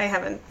ago. I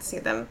haven't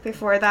seen them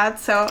before that,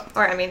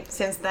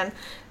 since then.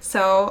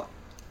 So,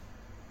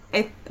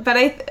 but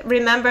I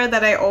remember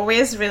that I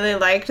always really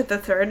liked the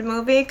third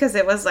movie, because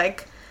it was,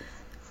 like,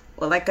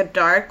 like a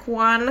dark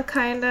one,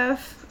 kind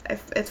of.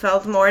 It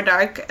felt more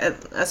dark,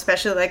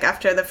 especially, like,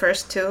 after the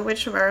first two,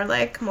 which were,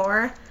 like,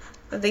 more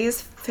of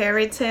these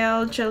fairy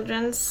tale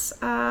children's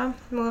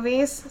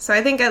movies. So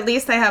I think at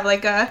least I have,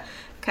 like, a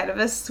kind of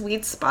a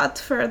sweet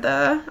spot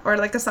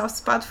like a soft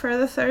spot for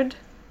the third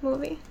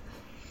movie.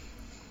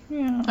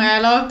 Yeah.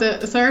 I love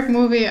the third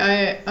movie.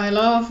 I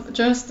love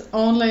just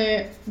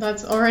only,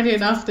 that's already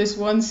enough, this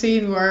one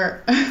scene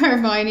where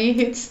Hermione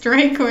hits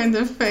Draco in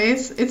the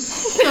face. It's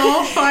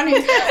so funny.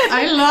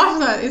 I love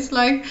that. It's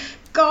like,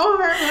 go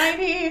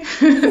Hermione.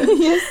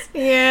 Yes.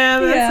 Yeah,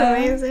 that's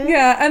amazing.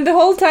 Yeah, and the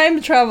whole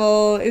time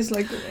travel is,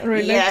 like,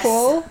 really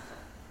cool.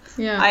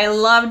 Yeah. I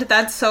loved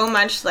that so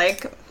much,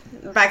 like,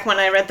 back when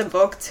I read the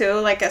book too,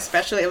 like,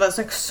 especially, it was,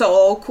 like,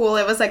 so cool.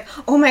 It was like,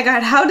 oh my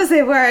god, how does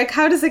it work?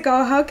 How does it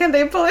go? How can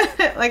they pull it?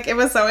 Like, it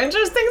was so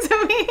interesting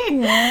to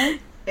me. Yeah.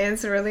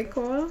 It's really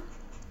cool.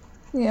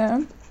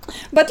 Yeah.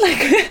 But,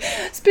 like,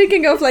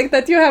 speaking of, like,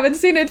 that you haven't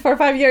seen it for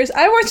 5 years,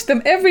 I watch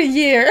them every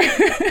year.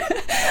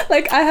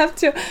 Like, I have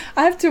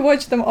to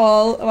watch them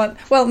all.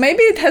 Well,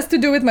 maybe it has to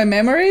do with my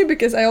memory,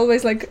 because I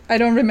always, like, I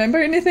don't remember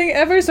anything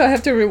ever, so I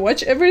have to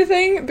rewatch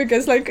everything,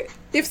 because, like,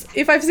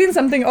 if I've seen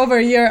something over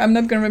a year, I'm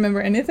not gonna remember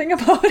anything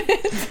about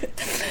it.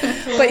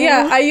 But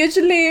yeah, I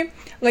usually,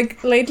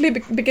 like, lately,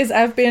 because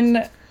I've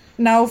been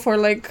now for,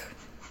 like,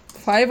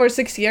 5 or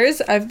 6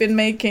 years, I've been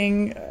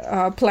making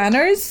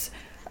planners,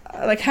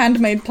 like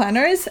handmade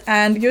planners,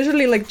 and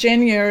usually, like,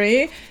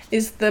 January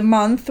is the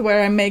month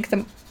where I make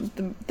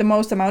the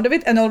most amount of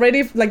it, and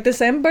already, like,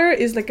 December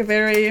is, like, a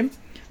very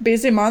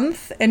busy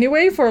month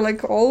anyway for,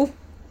 like, all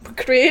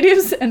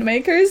creatives and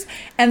makers,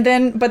 and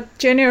then but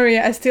January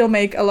I still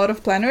make a lot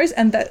of planners,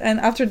 and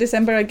after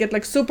December I get,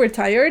 like, super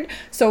tired,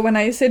 so when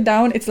I sit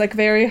down it's, like,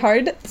 very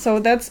hard. So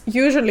that's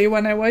usually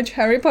when I watch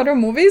Harry Potter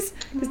movies,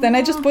 because then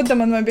I just put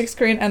them on my big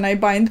screen and I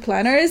bind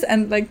planners,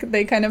 and, like,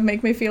 they kind of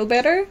make me feel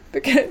better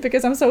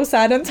because I'm so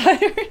sad and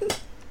tired.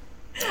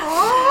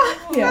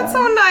 Oh, Yeah. That's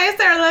so nice.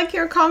 They're, like,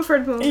 your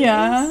comfort movies.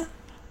 Yeah.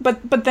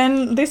 But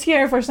then this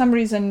year, for some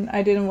reason,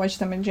 I didn't watch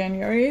them in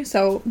January.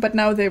 So, but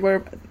now they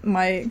were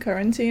my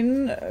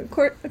quarantine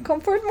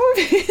comfort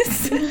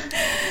movies.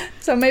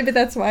 So maybe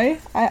that's why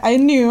I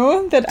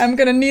knew that I'm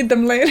gonna need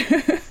them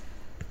later.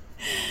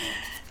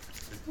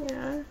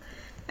 Yeah,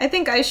 I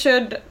think I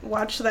should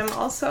watch them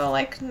also,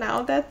 like,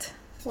 now that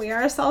we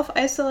are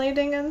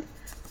self-isolating and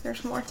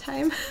there's more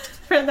time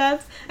for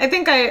that. I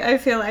think I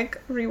feel like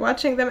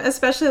rewatching them,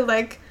 especially,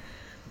 like,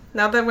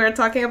 now that we're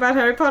talking about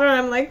Harry Potter,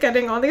 I'm, like,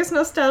 getting all these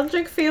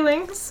nostalgic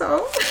feelings,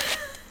 so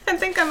I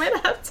think I might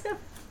have to.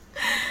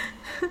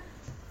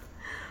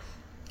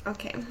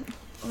 Okay,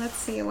 let's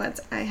see what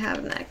I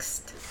have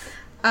next.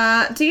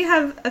 Do you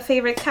have a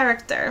favorite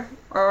character?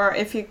 Or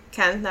if you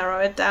can't narrow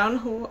it down,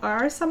 who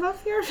are some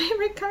of your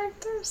favorite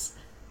characters?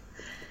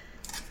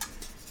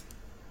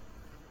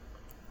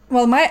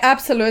 Well, my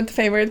absolute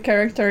favorite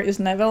character is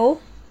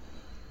Neville.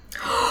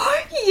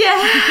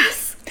 Yes!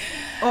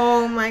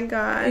 Oh my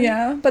god.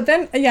 Yeah, but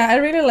then, yeah, I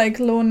really like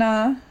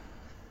Luna.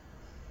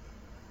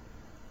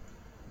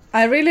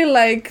 I really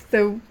like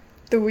the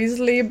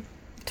Weasley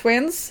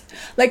twins.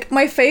 Like,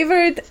 my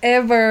favorite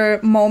ever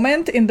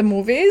moment in the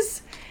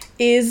movies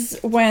is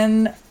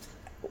when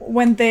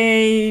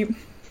Umbridge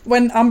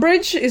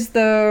is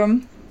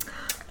the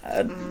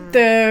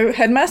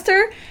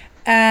headmaster,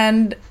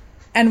 and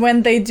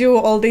when they do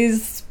all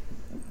these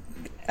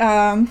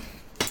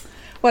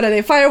what are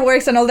they,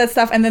 fireworks and all that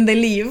stuff, and then they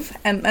leave,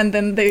 and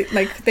then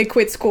they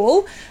quit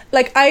school.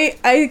 Like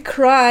I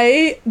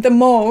cry the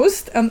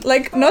most, and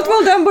like not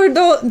when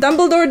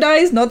Dumbledore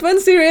dies, not when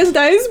Sirius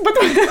dies, but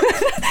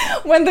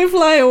when they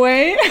fly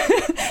away.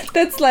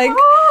 That's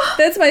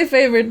my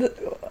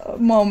favorite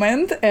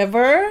moment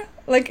ever.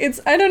 Like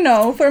I don't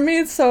know, for me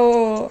it's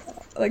so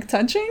like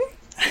touching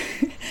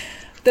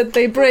that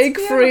they break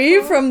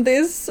free from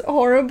this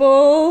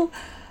horrible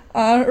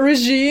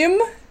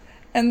regime,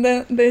 and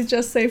then they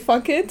just say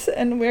fuck it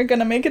and we're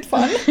gonna make it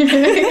fun.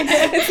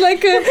 It's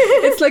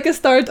like a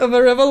start of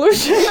a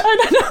revolution. I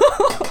don't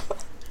know.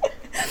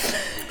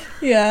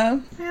 Yeah,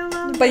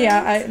 but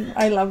yeah,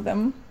 I love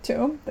them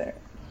too. They're...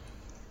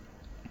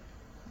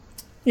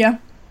 yeah.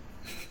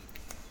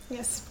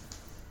 Yes.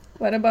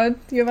 What about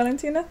you,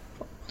 Valentina?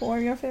 Who are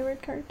your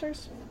favorite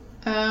characters?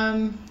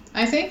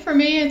 I think for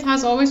me it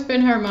has always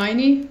been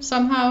Hermione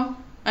somehow.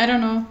 I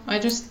don't know. I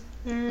just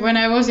when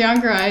I was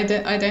younger I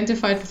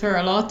identified with her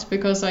a lot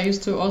because I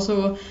used to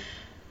also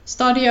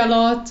study a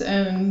lot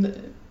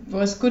and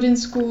was good in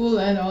school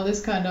and all this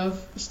kind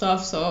of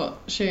stuff. So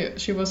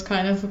she was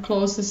kind of the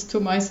closest to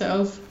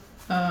myself.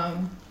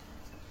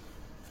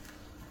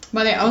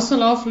 But I also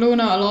love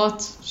Luna a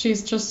lot.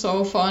 She's just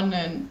so fun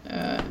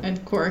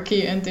and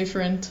quirky and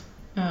different.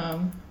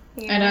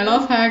 And I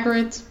love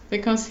Hagrid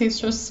because he's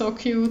just so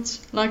cute,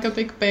 like a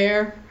big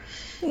bear.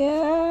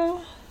 Yeah.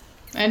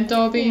 And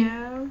Dobby.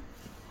 Yeah.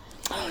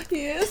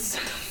 Yes.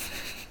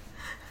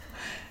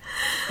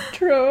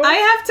 True. I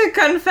have to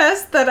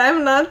confess that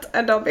I'm not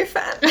a Dobby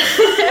fan. I'm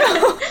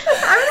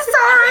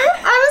sorry.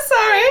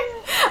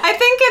 I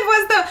think it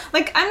was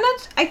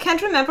I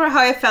can't remember how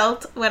I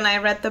felt when I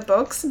read the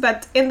books,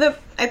 but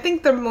I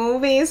think the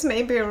movies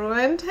maybe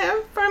ruined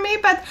him for me,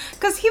 but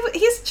because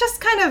he's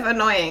just kind of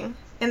annoying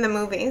in the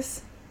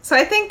movies. So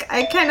I think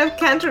I kind of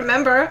can't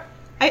remember.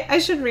 I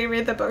should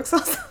reread the books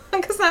also,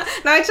 because now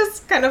I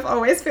just kind of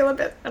always feel a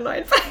bit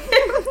annoyed by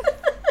him.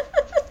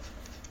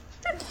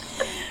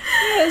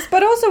 Yes,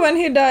 but also when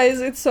he dies,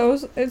 it's so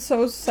sad. It's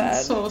so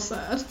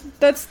sad.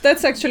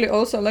 That's actually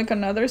also like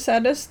another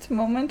saddest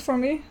moment for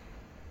me.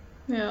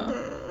 Yeah.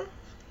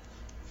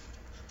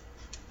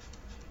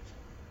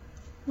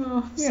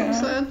 Oh, so Yeah.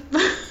 sad.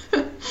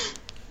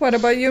 What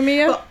about you,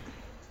 Mia?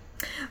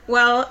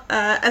 Well,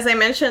 as I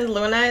mentioned,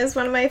 Luna is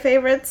one of my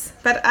favorites,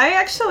 but I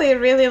actually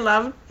really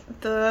loved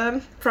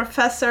the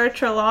Professor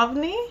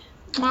Trelawney.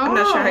 I'm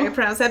not sure how you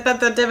pronounce it, but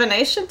the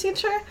divination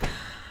teacher.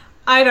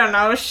 I don't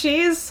know,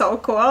 she's so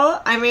cool.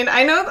 I mean,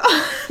 I know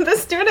the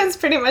students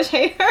pretty much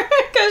hate her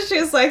because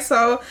she's like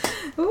so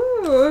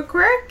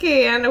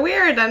quirky and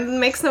weird and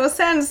makes no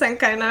sense and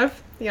kind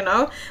of, you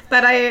know.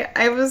 But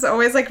I was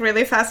always like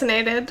really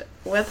fascinated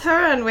with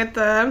her and with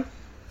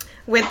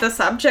the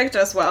subject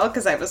as well,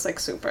 because I was like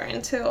super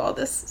into all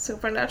this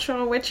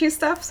supernatural witchy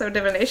stuff, so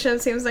divination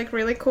seems like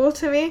really cool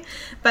to me.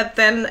 But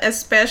then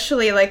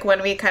especially like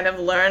when we kind of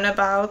learn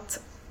about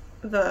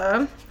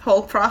the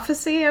whole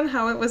prophecy and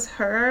how it was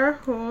her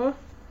who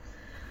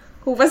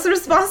was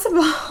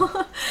responsible.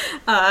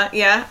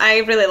 Yeah,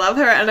 I really love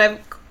her, and I've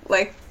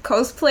like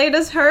cosplayed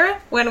as her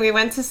when we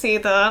went to see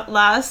the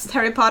last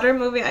Harry Potter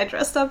movie. I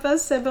dressed up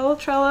as Sybil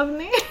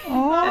Trelawney.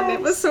 And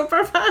it was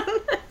super fun.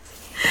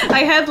 I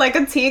had like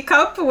a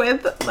teacup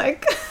with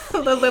like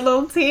the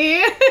little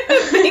tea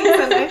things,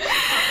 and I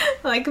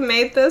like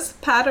made this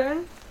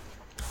pattern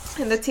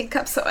in the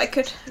teacup so I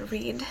could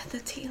read the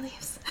tea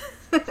leaves.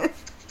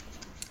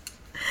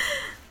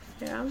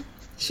 Yeah,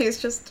 she's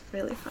just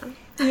really fun.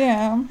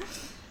 Yeah.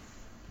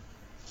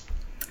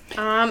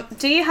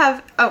 Do you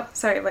have... Oh,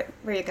 sorry, wait,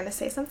 were you going to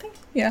say something?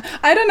 Yeah.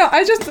 I don't know.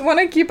 I just want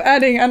to keep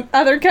adding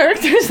other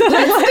characters that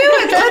I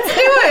like. Let's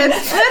do it.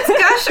 Let's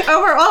gush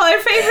over all our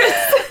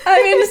favorites.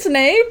 I mean,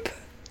 Snape.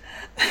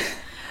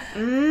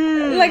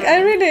 Like,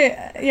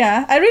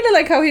 I really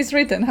like how he's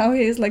written, how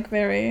he's like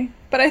very...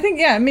 But I think,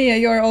 yeah, Mia,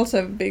 you're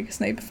also a big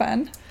Snape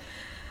fan.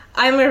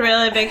 I'm a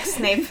really big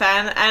Snape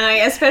fan, and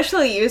I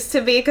especially used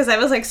to be because I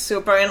was like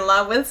super in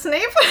love with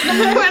Snape when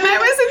I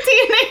was a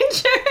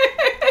teenager.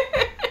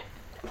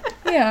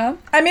 Yeah,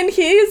 I mean,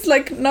 he is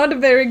like not a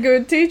very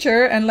good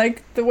teacher, and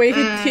like the way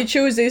he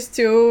chooses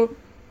to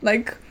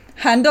like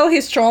handle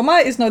his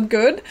trauma is not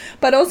good.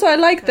 But also I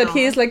like that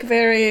he is like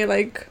very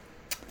like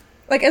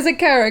as a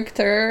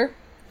character,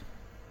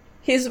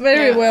 he's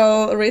very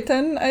well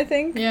written, I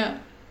think. Yeah,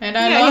 and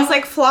I love... he's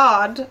like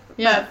flawed,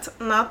 but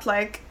not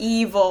like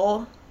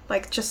evil.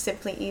 Like just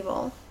simply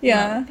evil.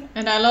 Yeah.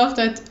 And I love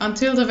that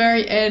until the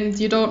very end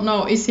you don't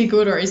know, is he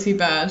good or is he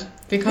bad?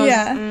 Because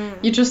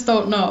you just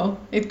don't know.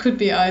 It could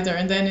be either,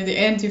 and then in the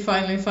end you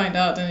finally find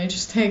out, and it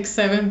just takes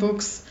 7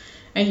 books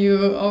and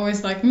you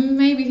always like,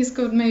 maybe he's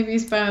good, maybe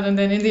he's bad, and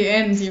then in the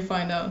end you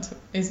find out,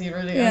 is he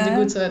really on the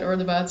good side or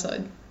the bad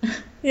side?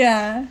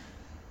 Yeah.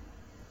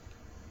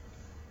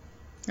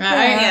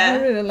 I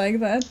really like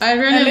that. I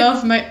really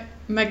love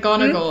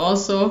McGonagall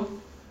also.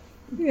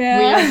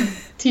 Yeah. Weird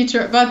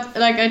teacher, but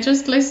like I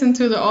just listened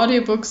to the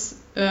audiobooks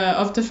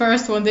of the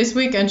first one this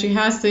week, and she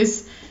has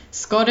this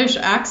Scottish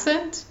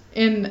accent,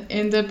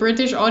 in the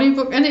British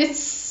audiobook, and it's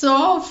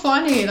so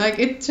funny. Like,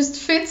 it just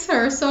fits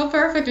her so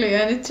perfectly,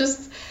 and it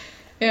just,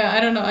 I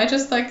don't know. I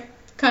just like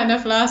kind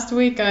of last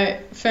week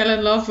I fell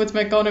in love with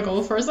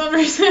McGonagall for some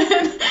reason,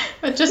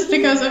 but just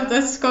because of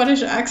the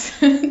Scottish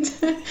accent.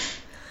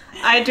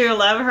 I do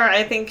love her.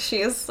 I think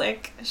she's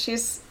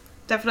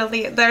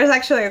definitely, there's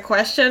actually a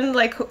question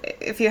like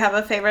if you have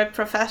a favorite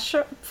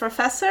professor.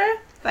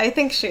 I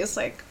think she's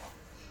like,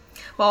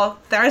 well,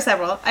 there are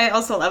several. I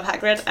also love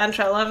Hagrid and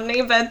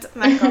Trelawney, but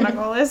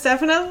McGonagall is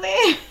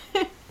definitely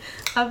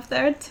up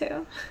there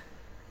too.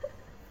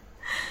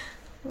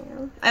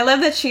 Yeah. I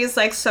love that she's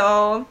like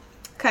so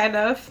kind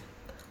of,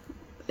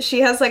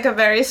 she has like a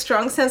very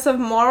strong sense of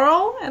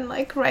moral and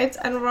like right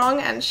and wrong,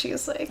 and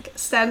she's like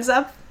stands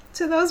up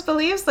to those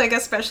beliefs, like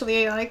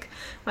especially like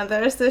when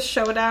there's this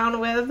showdown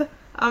with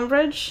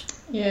Umbridge.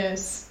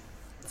 Yes.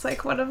 It's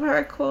like one of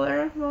her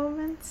cooler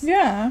moments.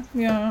 Yeah.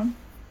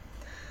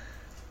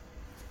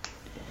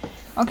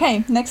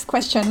 Okay, next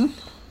question.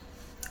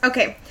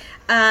 Okay.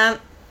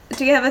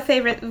 Do you have a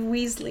favorite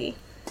Weasley?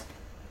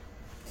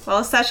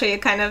 Well, Sasha, you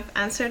kind of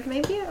answered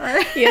maybe, or?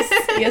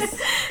 Yes,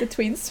 the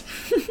twins.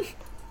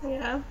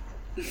 Yeah.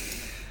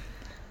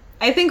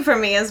 I think for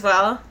me as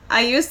well.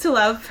 I used to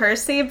love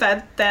Percy,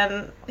 but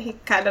then he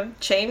kind of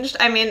changed.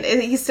 I mean,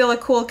 he's still a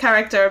cool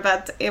character,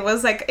 but it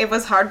was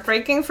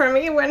heartbreaking for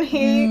me when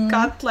he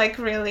got like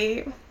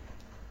really,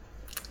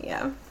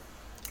 yeah.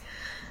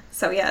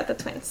 So yeah, the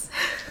twins.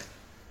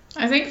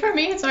 I think for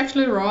me it's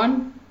actually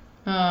Ron.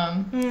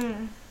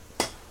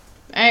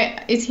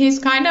 He's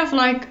kind of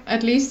like,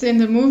 at least in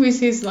the movies,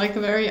 he's like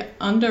very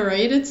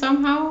underrated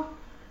somehow,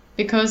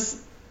 because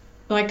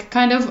like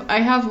kind of I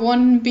have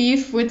one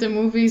beef with the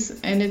movies,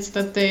 and it's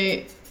that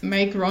they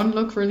make Ron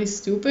look really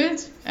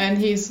stupid, and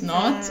he's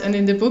not. And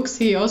in the books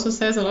he also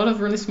says a lot of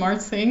really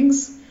smart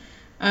things,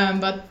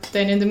 but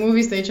then in the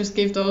movies they just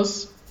give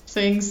those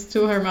things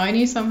to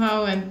Hermione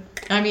somehow. And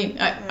I mean,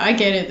 I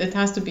get it, it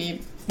has to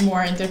be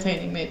more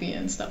entertaining maybe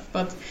and stuff,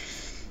 but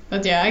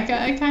yeah, I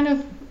kind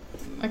of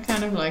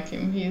like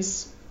him.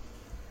 He's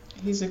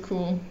a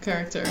cool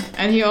character,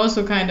 and he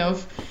also kind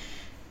of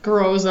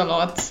grows a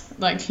lot.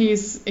 Like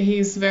he's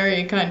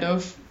very kind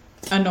of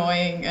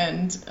annoying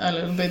and a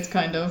little bit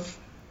kind of,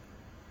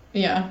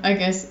 I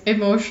guess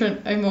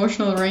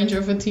emotional range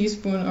of a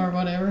teaspoon or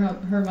whatever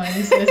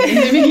Hermione says in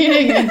the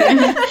beginning, and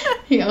then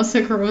he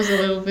also grows a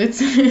little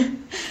bit.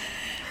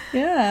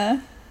 Yeah.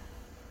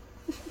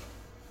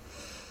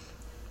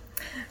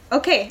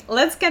 Okay,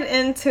 let's get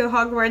into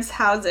Hogwarts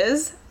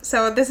houses.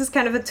 So this is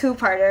kind of a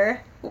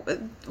two-parter.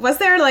 Was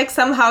there like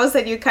some house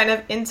that you kind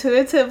of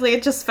intuitively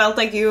just felt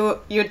like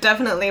you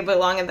definitely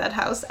belong in that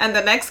house? And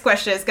the next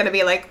question is going to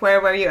be like, where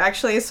were you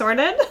actually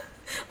sorted?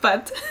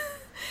 But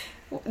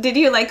did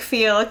you like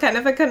feel kind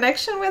of a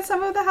connection with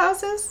some of the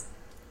houses?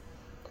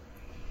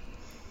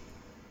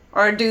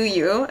 Or do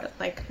you,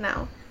 like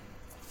now?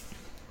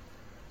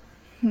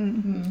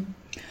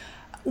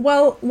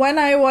 Well, when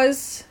I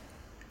was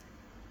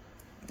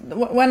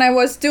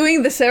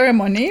doing the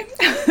ceremony,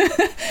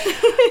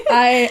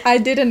 I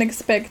didn't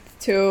expect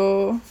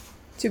to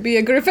be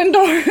a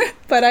Gryffindor,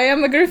 but I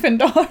am a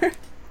Gryffindor.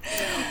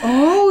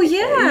 Oh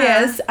yeah.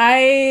 Yes,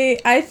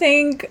 I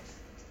think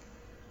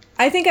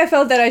I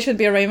felt that I should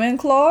be a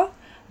Ravenclaw,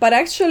 but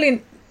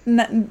actually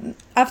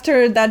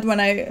after that, when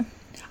I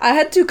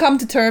had to come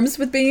to terms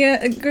with being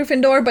a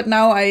Gryffindor, but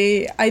now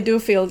I do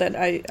feel that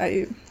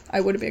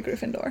I would be a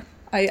Gryffindor.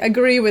 I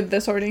agree with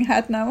the Sorting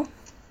Hat now.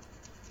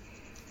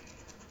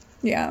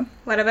 Yeah.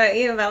 What about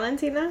you,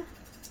 Valentina?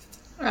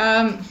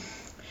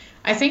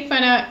 I think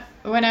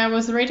when I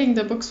was reading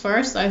the books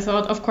first, I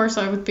thought, of course,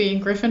 I would be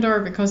in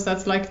Gryffindor, because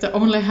that's like the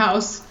only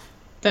house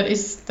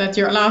that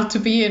you're allowed to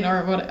be in,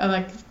 or what,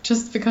 like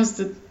just because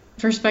the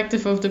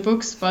perspective of the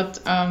books. But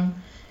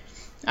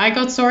I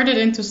got sorted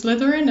into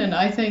Slytherin, and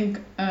I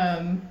think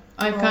I'm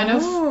kind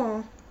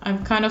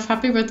of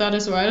happy with that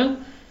as well,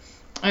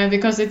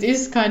 because it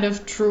is kind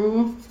of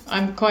true.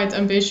 I'm quite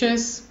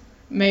ambitious.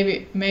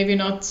 Maybe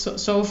not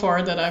so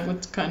far that I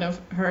would kind of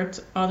hurt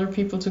other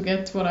people to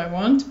get what I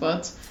want,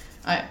 but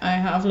I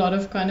have a lot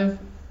of kind of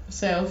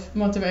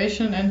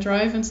self-motivation and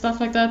drive and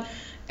stuff like that.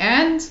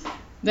 And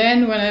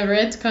then when I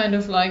read kind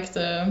of like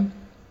the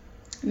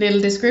little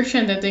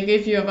description that they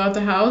give you about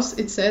the house,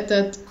 it said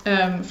that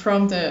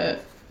from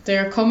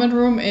their common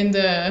room in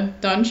the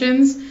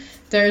dungeons,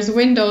 there's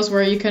windows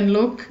where you can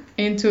look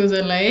into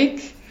the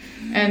lake,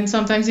 and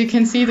sometimes you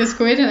can see the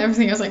squid and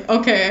everything. I was like,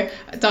 okay,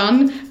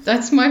 done.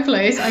 That's my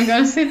place. I'm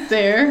gonna sit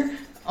there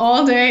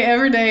all day,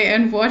 every day,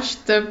 and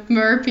watch the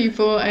mer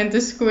people and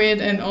the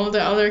squid and all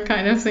the other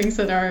kind of things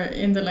that are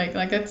in the lake.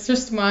 Like, that's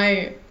just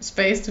my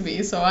space to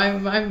be. So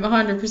I'm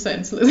 100%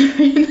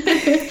 Slytherin.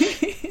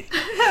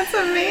 That's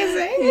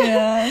amazing.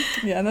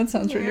 Yeah, that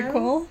sounds really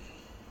cool.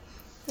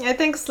 I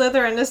think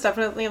Slytherin is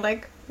definitely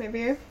like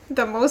maybe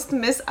the most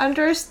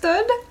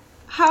misunderstood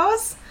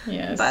house.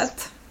 Yes.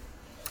 But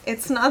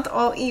it's not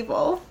all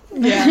evil.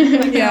 Yeah.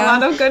 Like a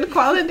lot of good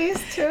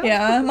qualities too.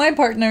 Yeah, my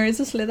partner is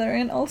a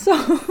Slytherin also.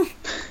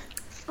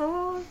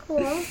 Oh,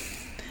 cool.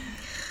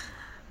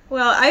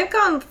 Well, I've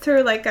gone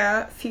through like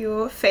a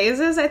few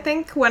phases, I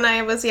think. When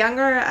I was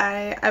younger,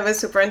 I was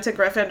super into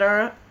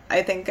Gryffindor,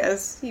 I think,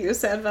 as you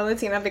said,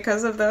 Valentina,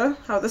 because of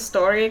how the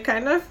story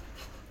kind of,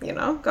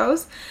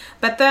 goes.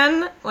 But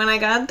then when I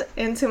got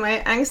into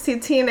my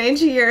angsty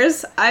teenage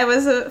years, I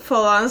was a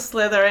full-on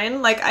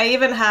Slytherin. Like, I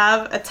even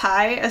have a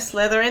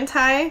Slytherin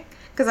tie,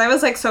 because I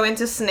was like so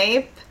into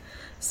Snape.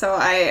 So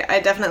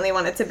I definitely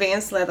wanted to be in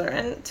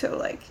Slytherin to,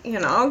 like,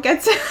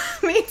 get to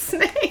meet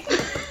Snape.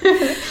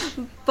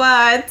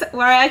 But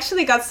where I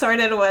actually got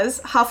sorted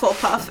was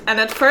Hufflepuff. And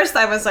at first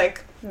I was,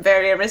 like,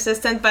 very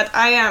resistant. But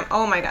I am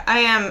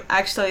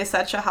actually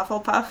such a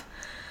Hufflepuff.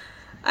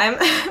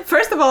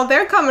 First of all,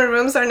 their common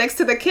rooms are next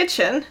to the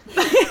kitchen.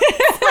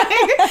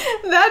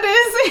 That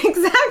is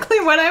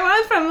exactly what I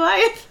want from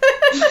life.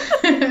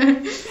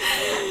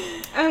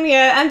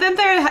 And then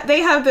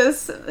they have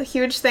this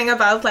huge thing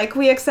about, like,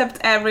 we accept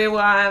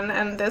everyone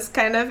and this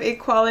kind of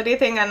equality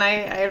thing, and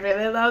I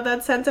really love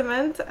that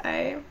sentiment.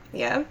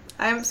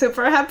 I'm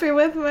super happy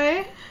with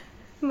my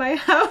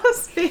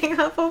house being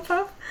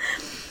Hufflepuff.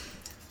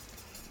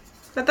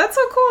 But that's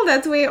so cool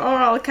that we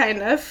all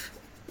kind of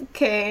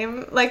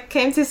came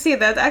to see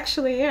that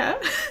actually,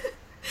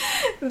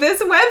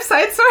 this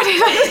website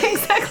sorted us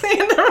exactly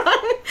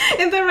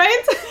in the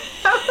right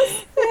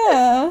house.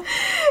 Yeah.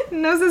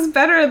 Knows us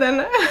better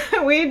than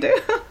we do.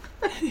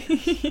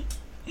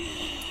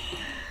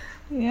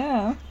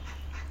 Yeah.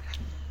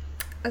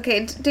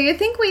 Okay, do you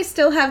think we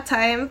still have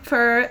time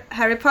for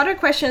Harry Potter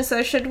questions,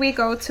 or should we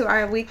go to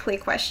our weekly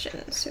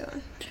question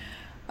soon?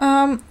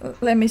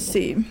 Let me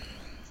see.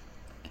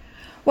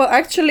 Well,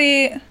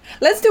 actually,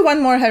 let's do one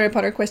more Harry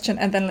Potter question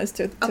and then let's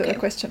do the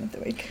question of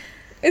the week.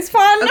 It's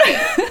fun! Okay.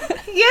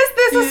 Yes,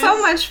 this is so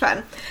much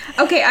fun.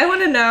 Okay, I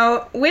want to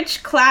know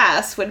which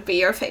class would be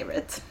your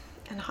favorite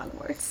in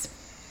Hogwarts?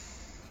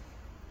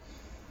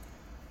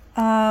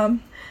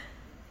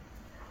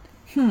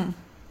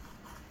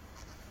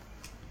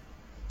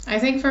 I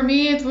think for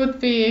me it would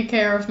be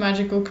Care of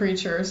Magical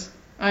Creatures.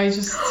 I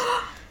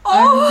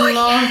would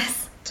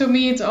love to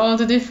meet all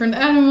the different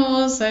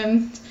animals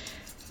and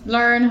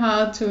learn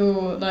how to,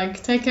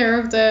 like, take care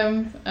of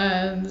them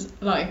and,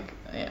 like,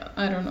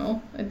 I don't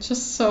know. It's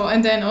just so...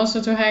 And then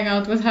also to hang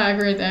out with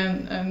Hagrid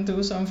and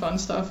do some fun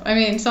stuff. I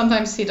mean,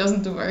 sometimes he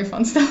doesn't do very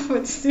fun stuff,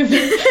 but still,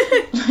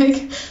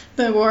 like,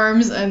 the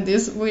worms and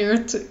this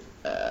weird...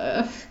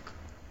 the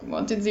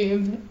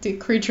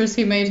creatures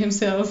he made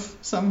himself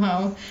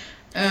somehow.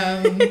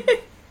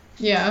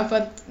 Yeah,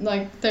 but,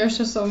 like, there's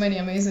just so many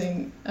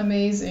amazing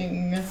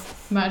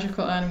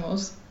magical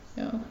animals.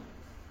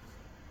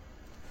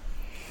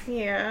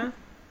 Yeah,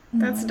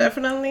 that's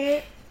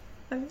definitely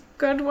a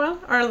good one,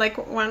 or like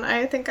one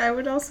I think I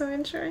would also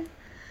enjoy.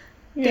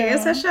 Do you,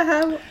 Sasha,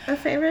 have a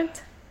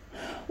favorite?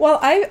 Well,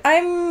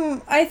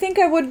 I think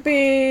I would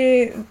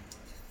be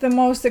the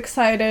most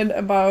excited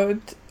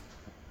about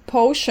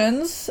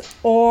potions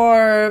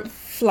or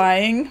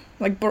flying,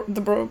 like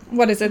the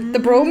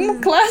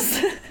broom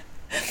class.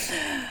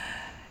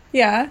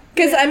 Yeah,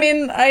 because I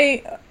mean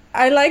I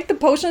like the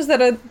potions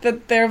that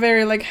they're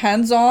very, like,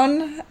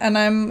 hands-on, and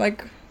I'm,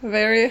 like,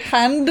 very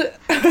hand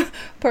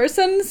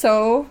person,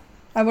 so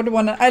I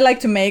like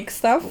to make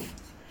stuff,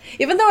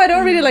 even though I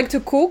don't really like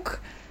to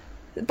cook,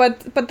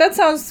 but that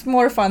sounds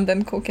more fun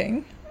than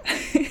cooking.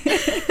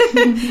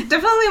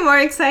 Definitely more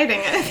exciting,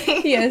 I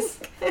think. Yes,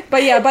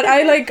 but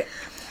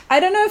I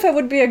don't know if I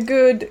would be very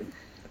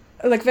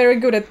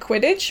good at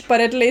Quidditch, but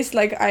at least,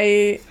 like,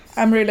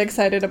 I'm really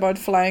excited about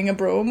flying a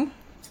broom.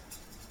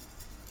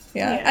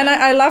 Yeah. And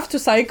I love to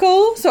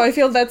cycle, so I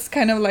feel that's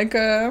kind of like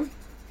a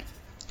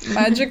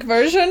magic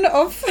version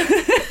of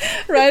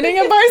riding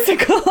a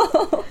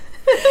bicycle.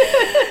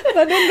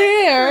 But in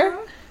the air.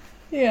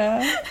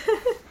 Yeah.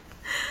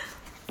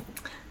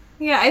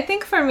 Yeah, I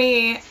think for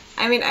me,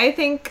 I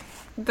think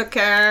the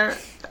Care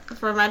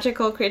for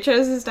Magical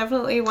Creatures is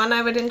definitely one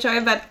I would enjoy,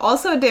 but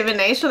also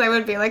divination I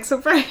would be, like,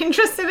 super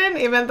interested in,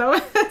 even though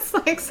it's,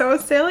 like, so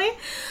silly.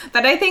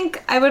 But I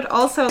think I would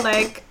also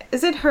like,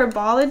 is it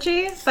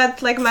herbology?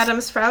 But, like, Madame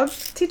Sprout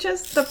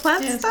teaches the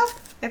plant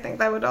stuff. I think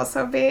that would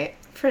also be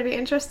pretty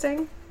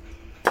interesting.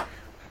 I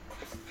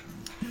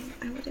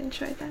would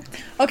enjoy that.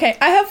 Okay,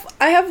 I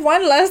have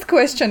one last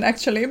question,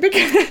 actually,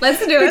 because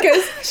let's do it.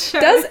 Because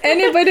sure. Does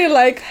anybody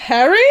like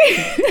Harry?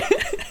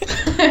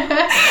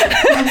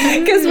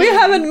 Because we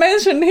haven't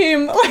mentioned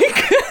him.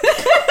 Like,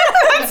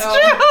 that's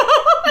true.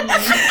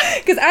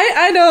 Because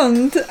I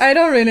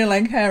don't really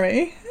like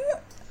Harry.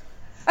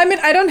 I mean,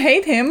 I don't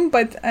hate him,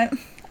 but I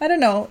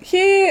don't know.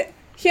 He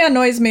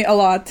annoys me a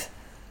lot.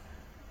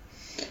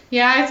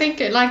 Yeah, I think,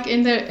 like,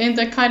 in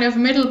the kind of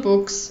middle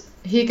books,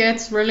 he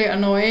gets really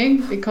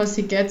annoying because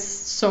he gets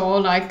so,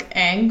 like,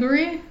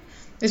 angry.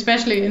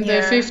 Especially in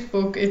the 5th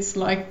book, it's,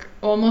 like,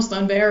 almost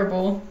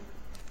unbearable.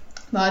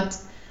 But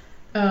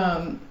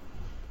I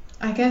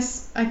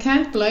guess I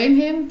can't blame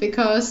him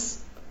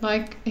because,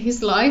 like,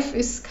 his life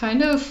is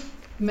kind of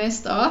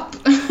messed up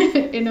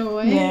in a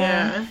way.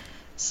 Yeah.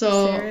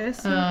 So,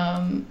 seriously?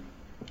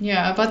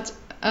 yeah, but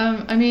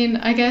I mean,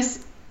 I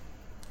guess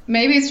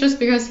maybe it's just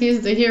because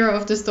he's the hero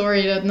of the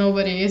story that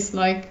nobody is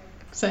like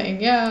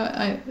saying,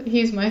 yeah,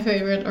 he's my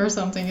favorite or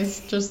something. It's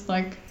just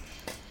like,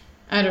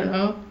 I don't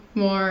know,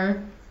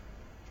 more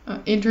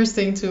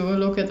interesting to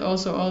look at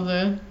also all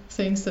the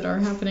things that are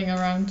happening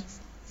around.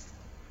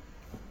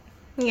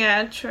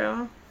 Yeah,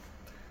 true.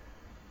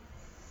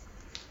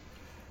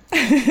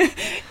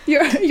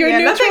 You're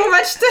nothing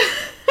much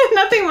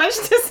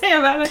to say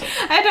about it.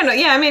 I don't know.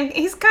 Yeah, I mean,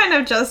 he's kind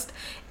of just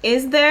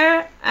is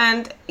there,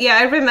 and yeah,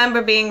 I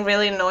remember being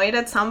really annoyed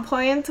at some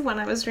point when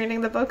I was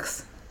reading the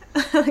books,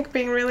 like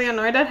being really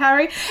annoyed at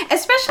Harry,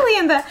 especially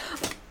in the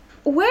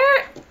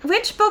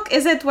which book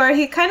is it where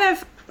he kind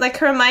of like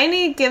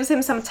Hermione gives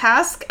him some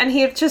task and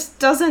he just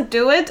doesn't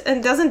do it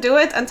and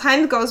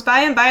time goes by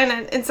and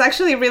it's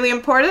actually really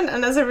important,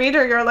 and as a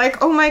reader you're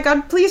like, oh my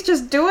god, please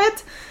just do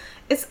it.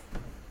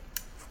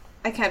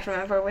 I can't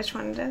remember which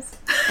one it is.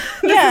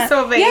 This is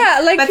so vague.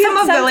 Yeah, like but some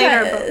of the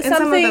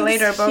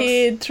later books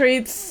he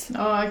treats.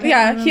 Oh, I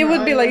can't he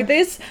would be like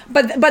this,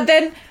 but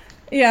then.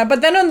 Yeah,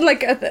 but then on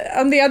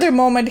the other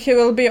moment he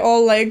will be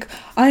all like,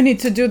 I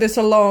need to do this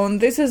alone.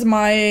 This is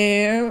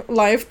my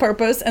life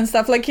purpose and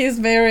stuff. Like he's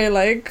very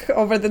like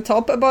over the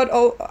top about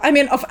all. I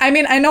mean,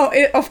 I know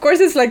of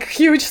course it's like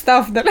huge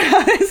stuff that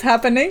is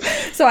happening.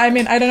 So I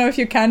mean, I don't know if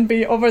you can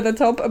be over the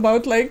top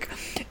about like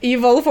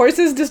evil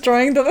forces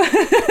destroying the world.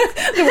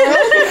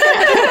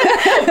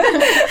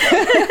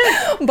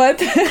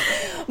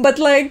 But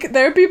like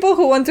there are people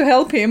who want to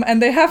help him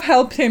and they have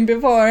helped him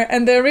before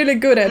and they're really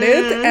good at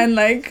it, and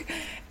like.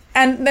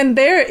 And then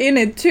they're in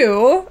it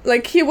too.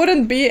 Like he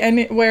wouldn't be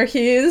anywhere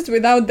he is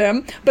without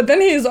them. But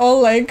then he's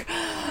all like,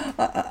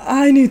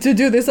 I need to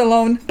do this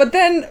alone. But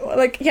then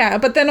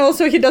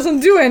also he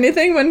doesn't do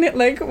anything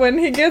when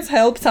he gets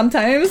help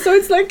sometimes. So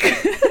it's like,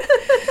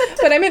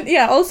 but I mean,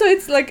 yeah. Also,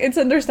 it's like it's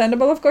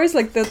understandable, of course.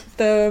 Like the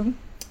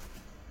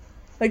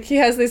like he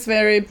has this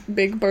very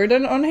big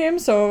burden on him.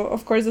 So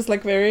of course it's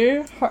like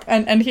very hard,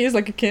 and he is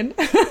like a kid.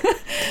 But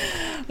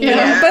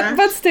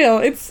still,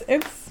 it's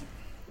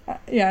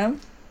yeah.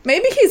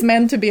 Maybe he's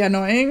meant to be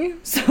annoying,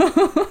 so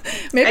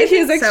maybe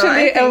he's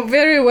actually a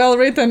very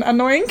well-written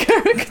annoying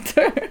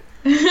character.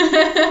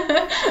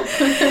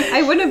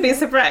 I wouldn't be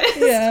surprised.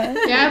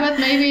 Yeah, but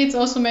maybe it's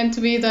also meant to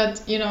be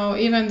that, you know,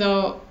 even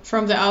though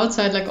from the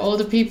outside, like all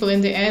the people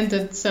in the end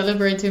that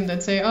celebrate him,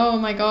 that say, oh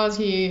my god,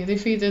 he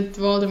defeated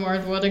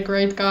Voldemort, what a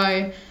great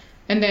guy.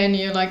 And then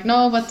you're like,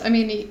 no, but I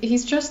mean,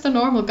 he's just a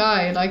normal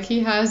guy. Like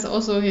he has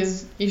also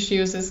his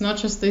issues. It's not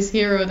just this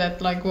hero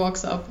that like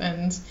walks up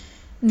and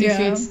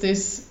defeats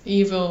this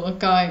evil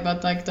guy,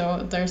 but like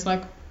there's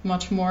like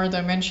much more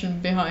dimension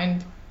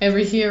behind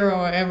every hero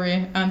or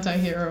every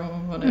anti-hero or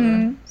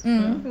whatever.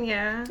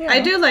 Yeah. I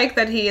do like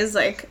that he is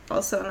like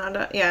also not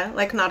a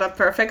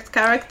perfect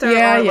character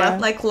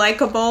like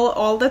likable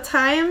all the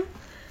time,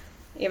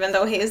 even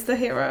though he is the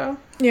hero.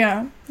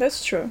 Yeah,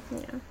 that's true.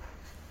 Yeah.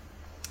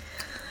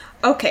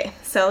 Okay,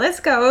 so let's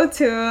go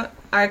to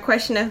our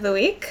question of the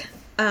week,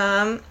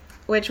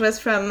 which was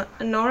from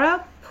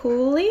Nora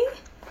Pooley.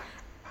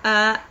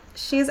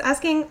 She's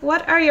asking,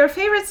 what are your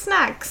favorite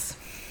snacks?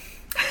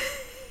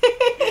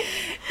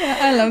 Yeah,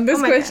 I love this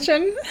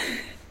question. God.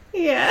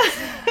 Yeah,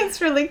 it's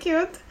really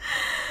cute.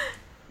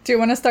 Do you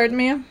want to start,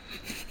 Mia?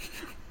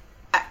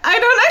 I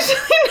don't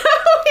actually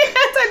know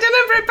yet. I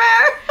didn't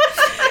prepare.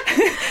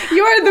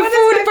 You are the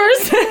food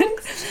person.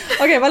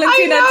 Okay,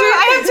 Valentina. I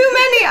have too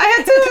many.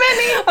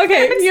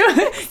 Okay,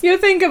 you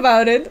think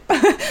about it.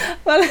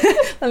 Well,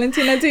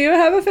 Valentina, do you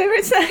have a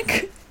favorite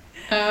snack?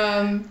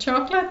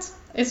 Chocolate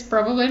is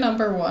probably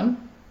number one.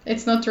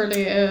 It's not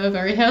really a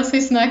very healthy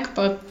snack,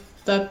 but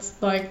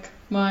that's like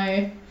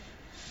my...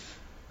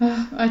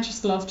 I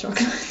just love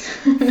chocolate.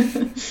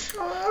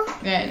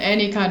 In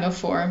any kind of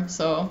form.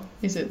 So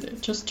is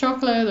it just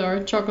chocolate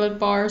or chocolate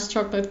bars,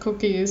 chocolate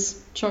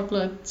cookies,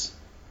 chocolate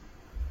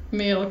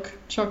milk,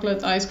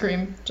 chocolate ice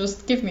cream?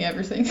 Just give me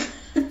everything.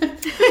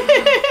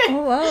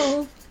 Oh,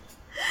 wow.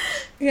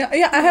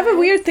 Yeah, I have a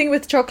weird thing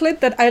with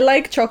chocolate that I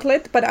like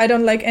chocolate, but I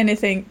don't like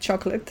anything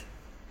chocolate.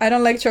 I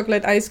don't like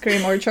chocolate ice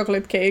cream or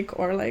chocolate cake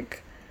or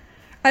like...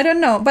 I don't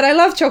know, but I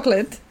love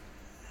chocolate.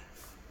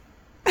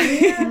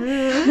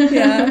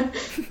 Yeah.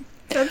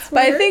 That's but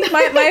I think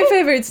my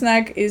favorite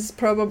snack is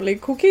probably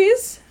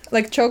cookies,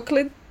 like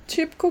chocolate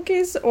chip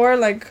cookies or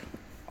like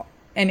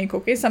any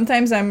cookies.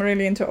 Sometimes I'm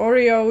really into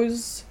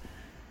Oreos.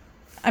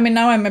 I mean,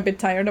 now I'm a bit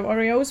tired of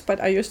Oreos,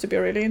 but I used to be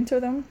really into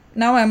them.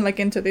 Now I'm like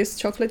into these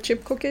chocolate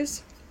chip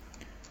cookies.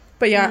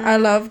 But yeah, I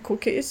love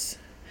cookies.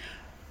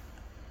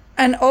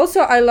 And also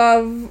I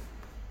love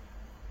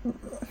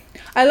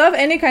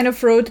any kind of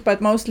fruit,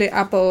 but mostly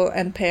apple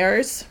and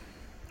pears.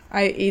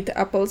 I eat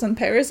apples and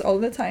pears all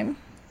the time.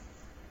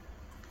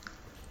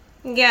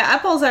 Yeah,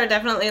 apples are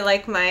definitely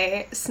like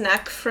my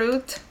snack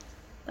fruit.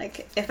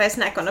 Like if I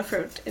snack on a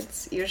fruit,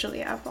 it's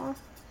usually apple.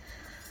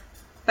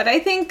 But I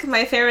think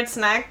my favorite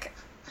snack...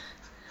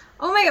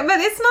 Oh my god,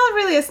 but it's not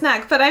really a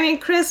snack. But I mean,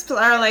 crisps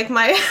are like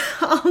my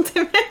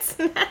ultimate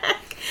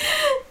snack.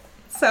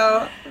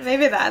 So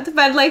maybe that.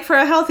 But like for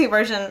a healthy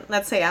version,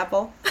 let's say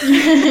apple.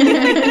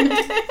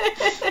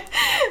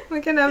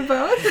 We can have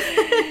both.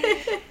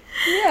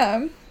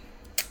 Yeah.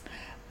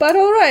 But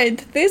all right,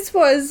 this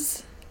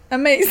was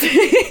amazing.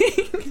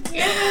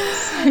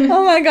 Yes.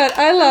 Oh my god,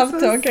 I love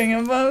talking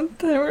about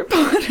Harry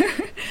Potter.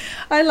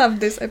 I love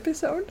this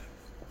episode.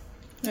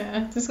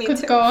 Yeah, this Me could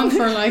too. go on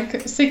for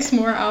like 6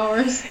 more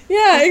hours.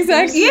 Yeah,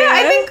 exactly. Yeah,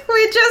 I think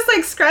we just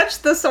like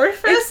scratched the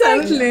surface.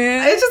 Exactly.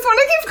 And I just want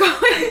to keep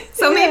going.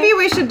 So Yeah. maybe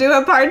we should do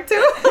a part 2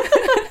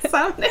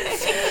 someday.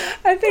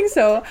 I think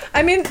so.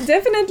 I mean,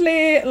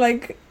 definitely,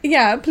 like,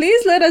 yeah,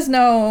 please let us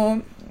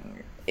know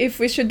if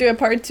we should do a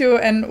part 2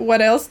 and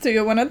what else do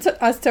you want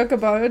us to talk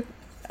about?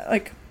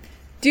 Like,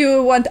 do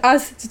you want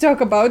us to talk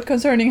about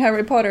concerning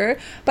Harry Potter?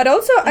 But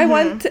also, I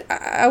want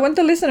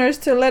the listeners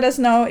to let us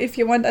know if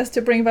you want us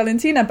to bring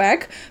Valentina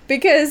back,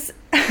 because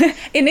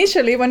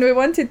initially when we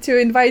wanted to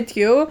invite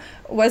you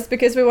was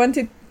because we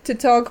wanted to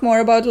talk more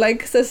about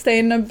like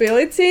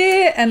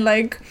sustainability and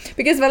like,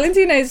 because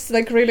Valentina is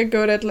like really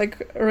good at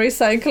like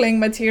recycling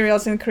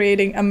materials and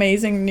creating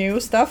amazing new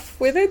stuff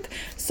with it.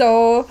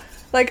 So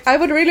like I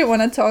would really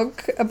want to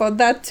talk about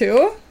that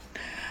too.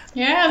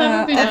 Yeah,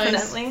 that would be nice.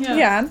 Definitely.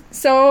 Yeah.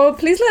 So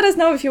please let us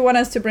know if you want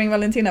us to bring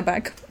Valentina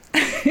back.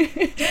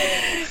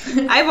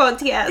 I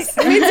vote yes.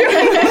 Me too.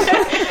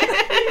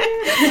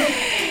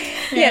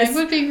 Yeah, Yes. it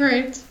would be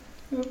great.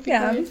 It would be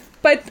Yeah. great.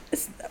 But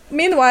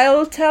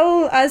meanwhile,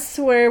 tell us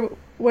where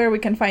we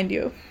can find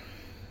you.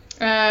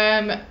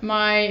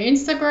 My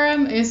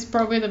Instagram is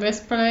probably the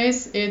best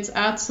place. It's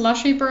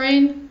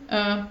 @slushybrain.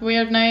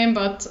 Weird name,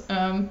 but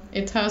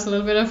it has a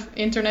little bit of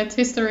internet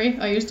history.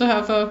 I used to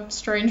have a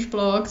strange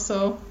blog,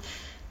 so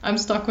I'm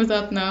stuck with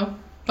that now.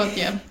 But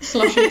yeah,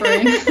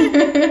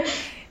 Slushybrain.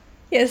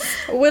 Yes,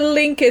 we'll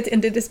link it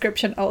in the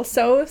description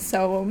also,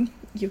 so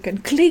you can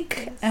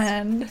click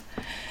and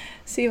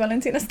see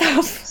Valentina's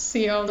stuff.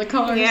 See all the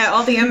colors. Yeah,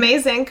 all the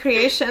amazing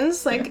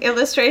creations, like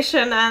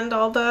illustration and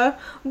all the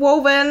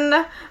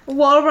woven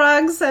wall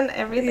rugs and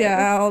everything.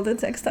 Yeah, all the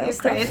textile You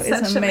stuff create is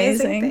such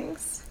amazing.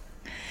 things.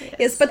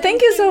 Yes, but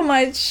thank you so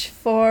much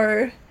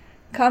for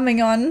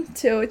coming on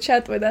to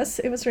chat with us.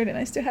 It was really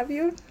nice to have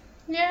you.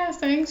 Yeah,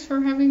 thanks for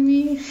having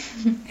me.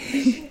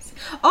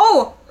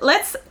 Oh,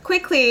 let's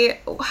quickly.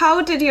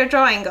 How did your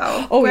drawing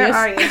go? Oh, Where yes.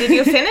 are you? Did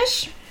you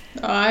finish?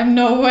 I'm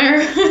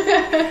nowhere. I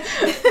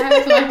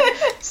have like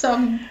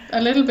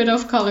a little bit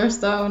of colors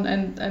down,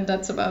 and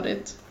that's about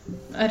it.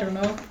 I don't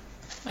know.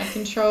 I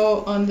can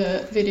show on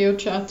the video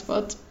chat,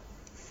 but of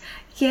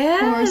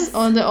Yes. course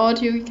on the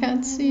audio you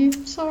can't see.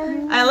 Sorry.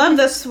 I love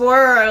the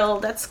swirl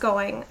that's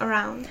going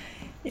around.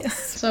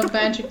 Yes. So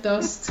magic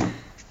dust.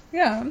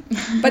 Yeah.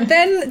 But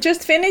then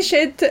just finish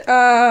it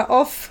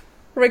off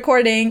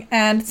recording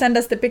and send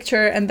us the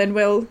picture, and then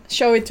we'll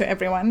show it to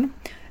everyone.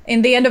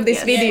 In the end of this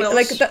Yes, video, we'll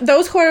like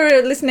those who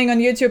are listening on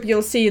YouTube,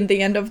 you'll see in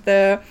the end of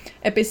the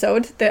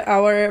episode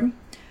our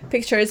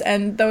pictures,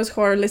 and those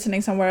who are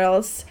listening somewhere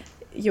else,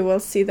 you will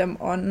see them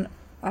on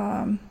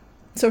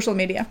social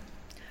media.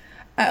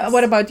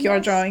 What about your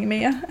drawing,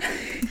 Mia?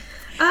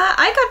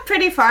 I got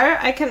pretty far.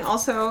 I can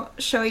also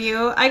show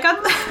you. I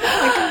got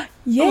like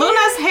Yeah.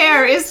 Luna's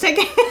hair is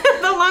taking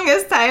the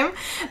longest time,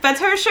 but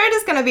her shirt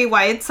is gonna be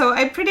white, so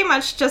I pretty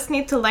much just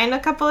need to line a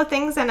couple of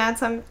things and add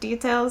some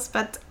details,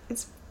 but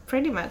it's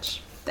pretty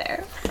much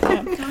there.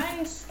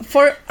 Nice.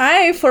 For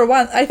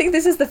one, I think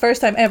this is the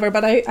first time ever,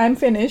 but I'm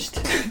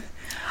finished.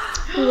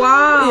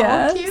 Wow.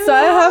 Yeah. cute. So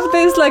I have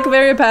this like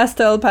very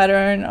pastel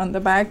pattern on the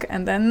back,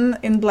 and then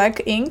in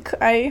black ink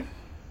I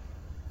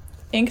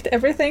inked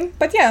everything.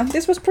 But yeah,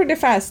 this was pretty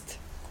fast.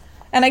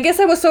 And I guess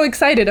I was so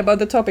excited about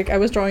the topic, I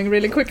was drawing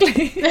really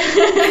quickly.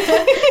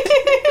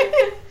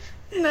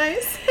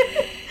 Nice.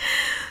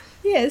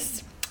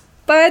 Yes.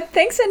 But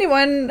thanks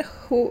everyone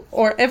who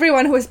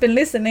has been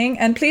listening,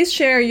 and please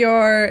share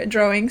your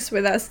drawings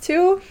with us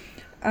too.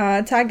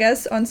 Tag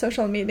us on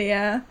social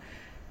media,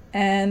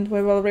 and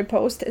we will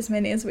repost as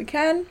many as we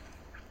can.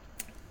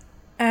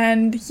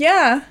 And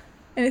yeah,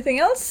 anything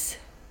else?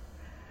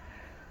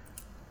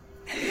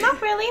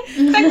 Not really.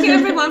 Thank you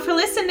everyone for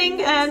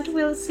listening, and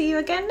we'll see you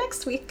again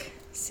next week.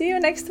 See you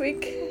next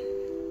week.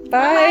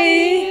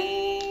 Bye.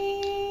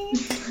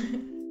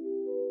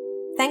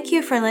 Thank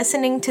you for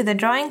listening to the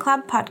Drawing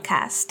Club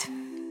podcast.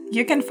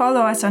 You can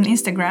follow us on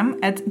Instagram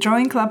at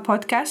Drawing Club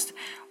Podcast,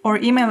 or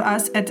email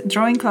us at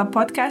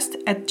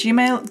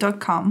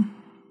drawingclubpodcast@gmail.com.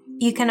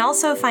 You can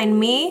also find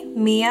me,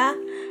 Mia,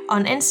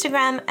 on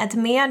Instagram at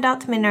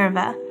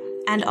mia.minerva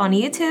and on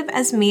YouTube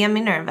as Mia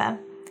Minerva.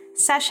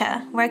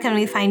 Sasha, where can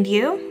we find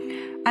you?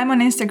 I'm on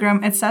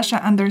Instagram at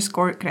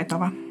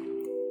Sasha_Kretova.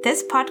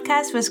 This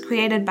podcast was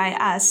created by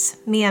us,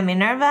 Mia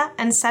Minerva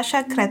and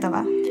Sasha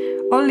Kretova.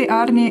 Olli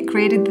Arni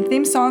created the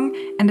theme song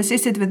and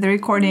assisted with the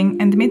recording,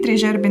 and Dmitry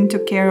Zherbin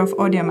took care of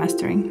audio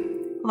mastering.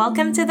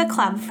 Welcome to the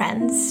club,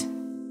 friends.